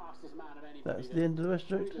 fastest man of anybody. That's the end of the rest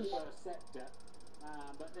through the directors. first sector,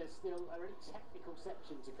 but there's still a really technical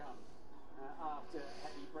section to come after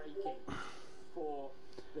heavy braking for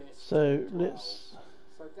this. So let's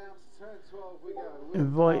So down to turn 12 we go.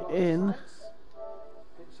 invite in.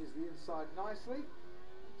 Pinches the inside nicely.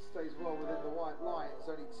 Stays well within the white line.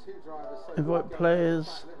 There's only two drivers so Invite far players.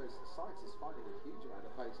 Sainz is finding a huge amount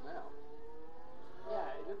of pace now.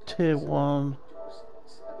 Yeah, it looked Tier like 1.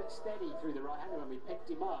 a bit steady through the right hand when we picked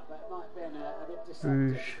him up. That might have been a bit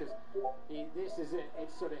Rouge. deceptive because this is it.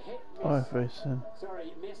 It's sort of hit, miss. iRacing.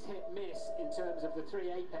 Sorry, miss, hit, miss in terms of the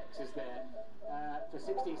three apexes there for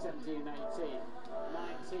 16, 17 and 18.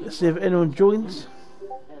 19. Let's see if anyone joins.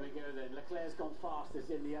 There we go then. Leclerc's gone fastest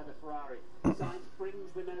in the other Ferrari. Sainz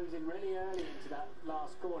brings the nose in really early into that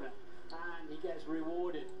last corner, and he gets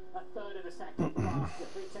rewarded a third of a second faster,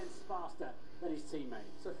 3/10 faster than his teammate.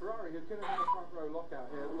 So Ferrari, who could have had a front row lockout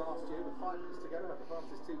here last year with 5 minutes to go, had the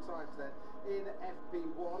fastest 2 times then in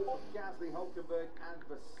FP1 from Gasly, Hulkenberg and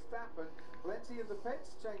Verstappen. Plenty in the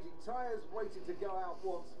pits, changing tyres, waiting to go out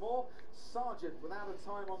once more. Sargent without a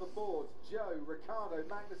time on the board. Joe, Ricciardo,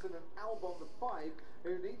 Magnussen and Albon, the 5,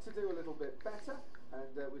 who need to do a little bit better. And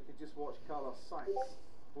we can just watch Carlos Sainz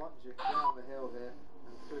plunging down the hill here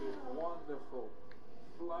and through this wonderful,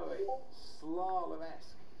 flowing,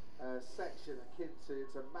 slalom-esque section akin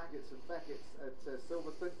to Maggots and Beckett's at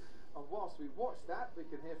Silverstone. And whilst we watch that, we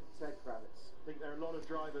can hear from Ted Kravitz. I think there are a lot of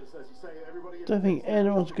drivers, as you say, everybody... Don't think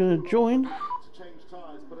anyone's going to join. ...to change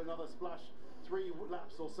tyres, put another splash, 3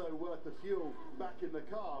 laps or so worth of fuel back in the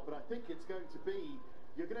car, but I think it's going to be...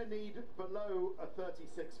 You're going to need below a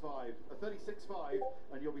 36.5. A 36.5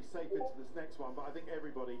 and you'll be safe into this next one, but I think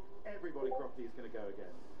everybody Crofty is going to go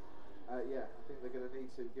again. Yeah, I think they're going to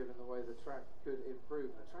need to, given the way the track could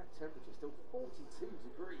improve. The track temperature is still 42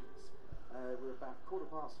 degrees. We're about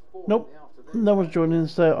 4:15 Nope, in the afternoon. no one's joining,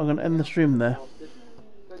 so I'm going to end the stream there.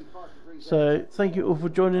 35 degrees So thank you all for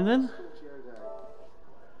joining in,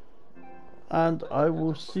 and I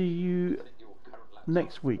will see you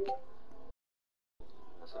next week.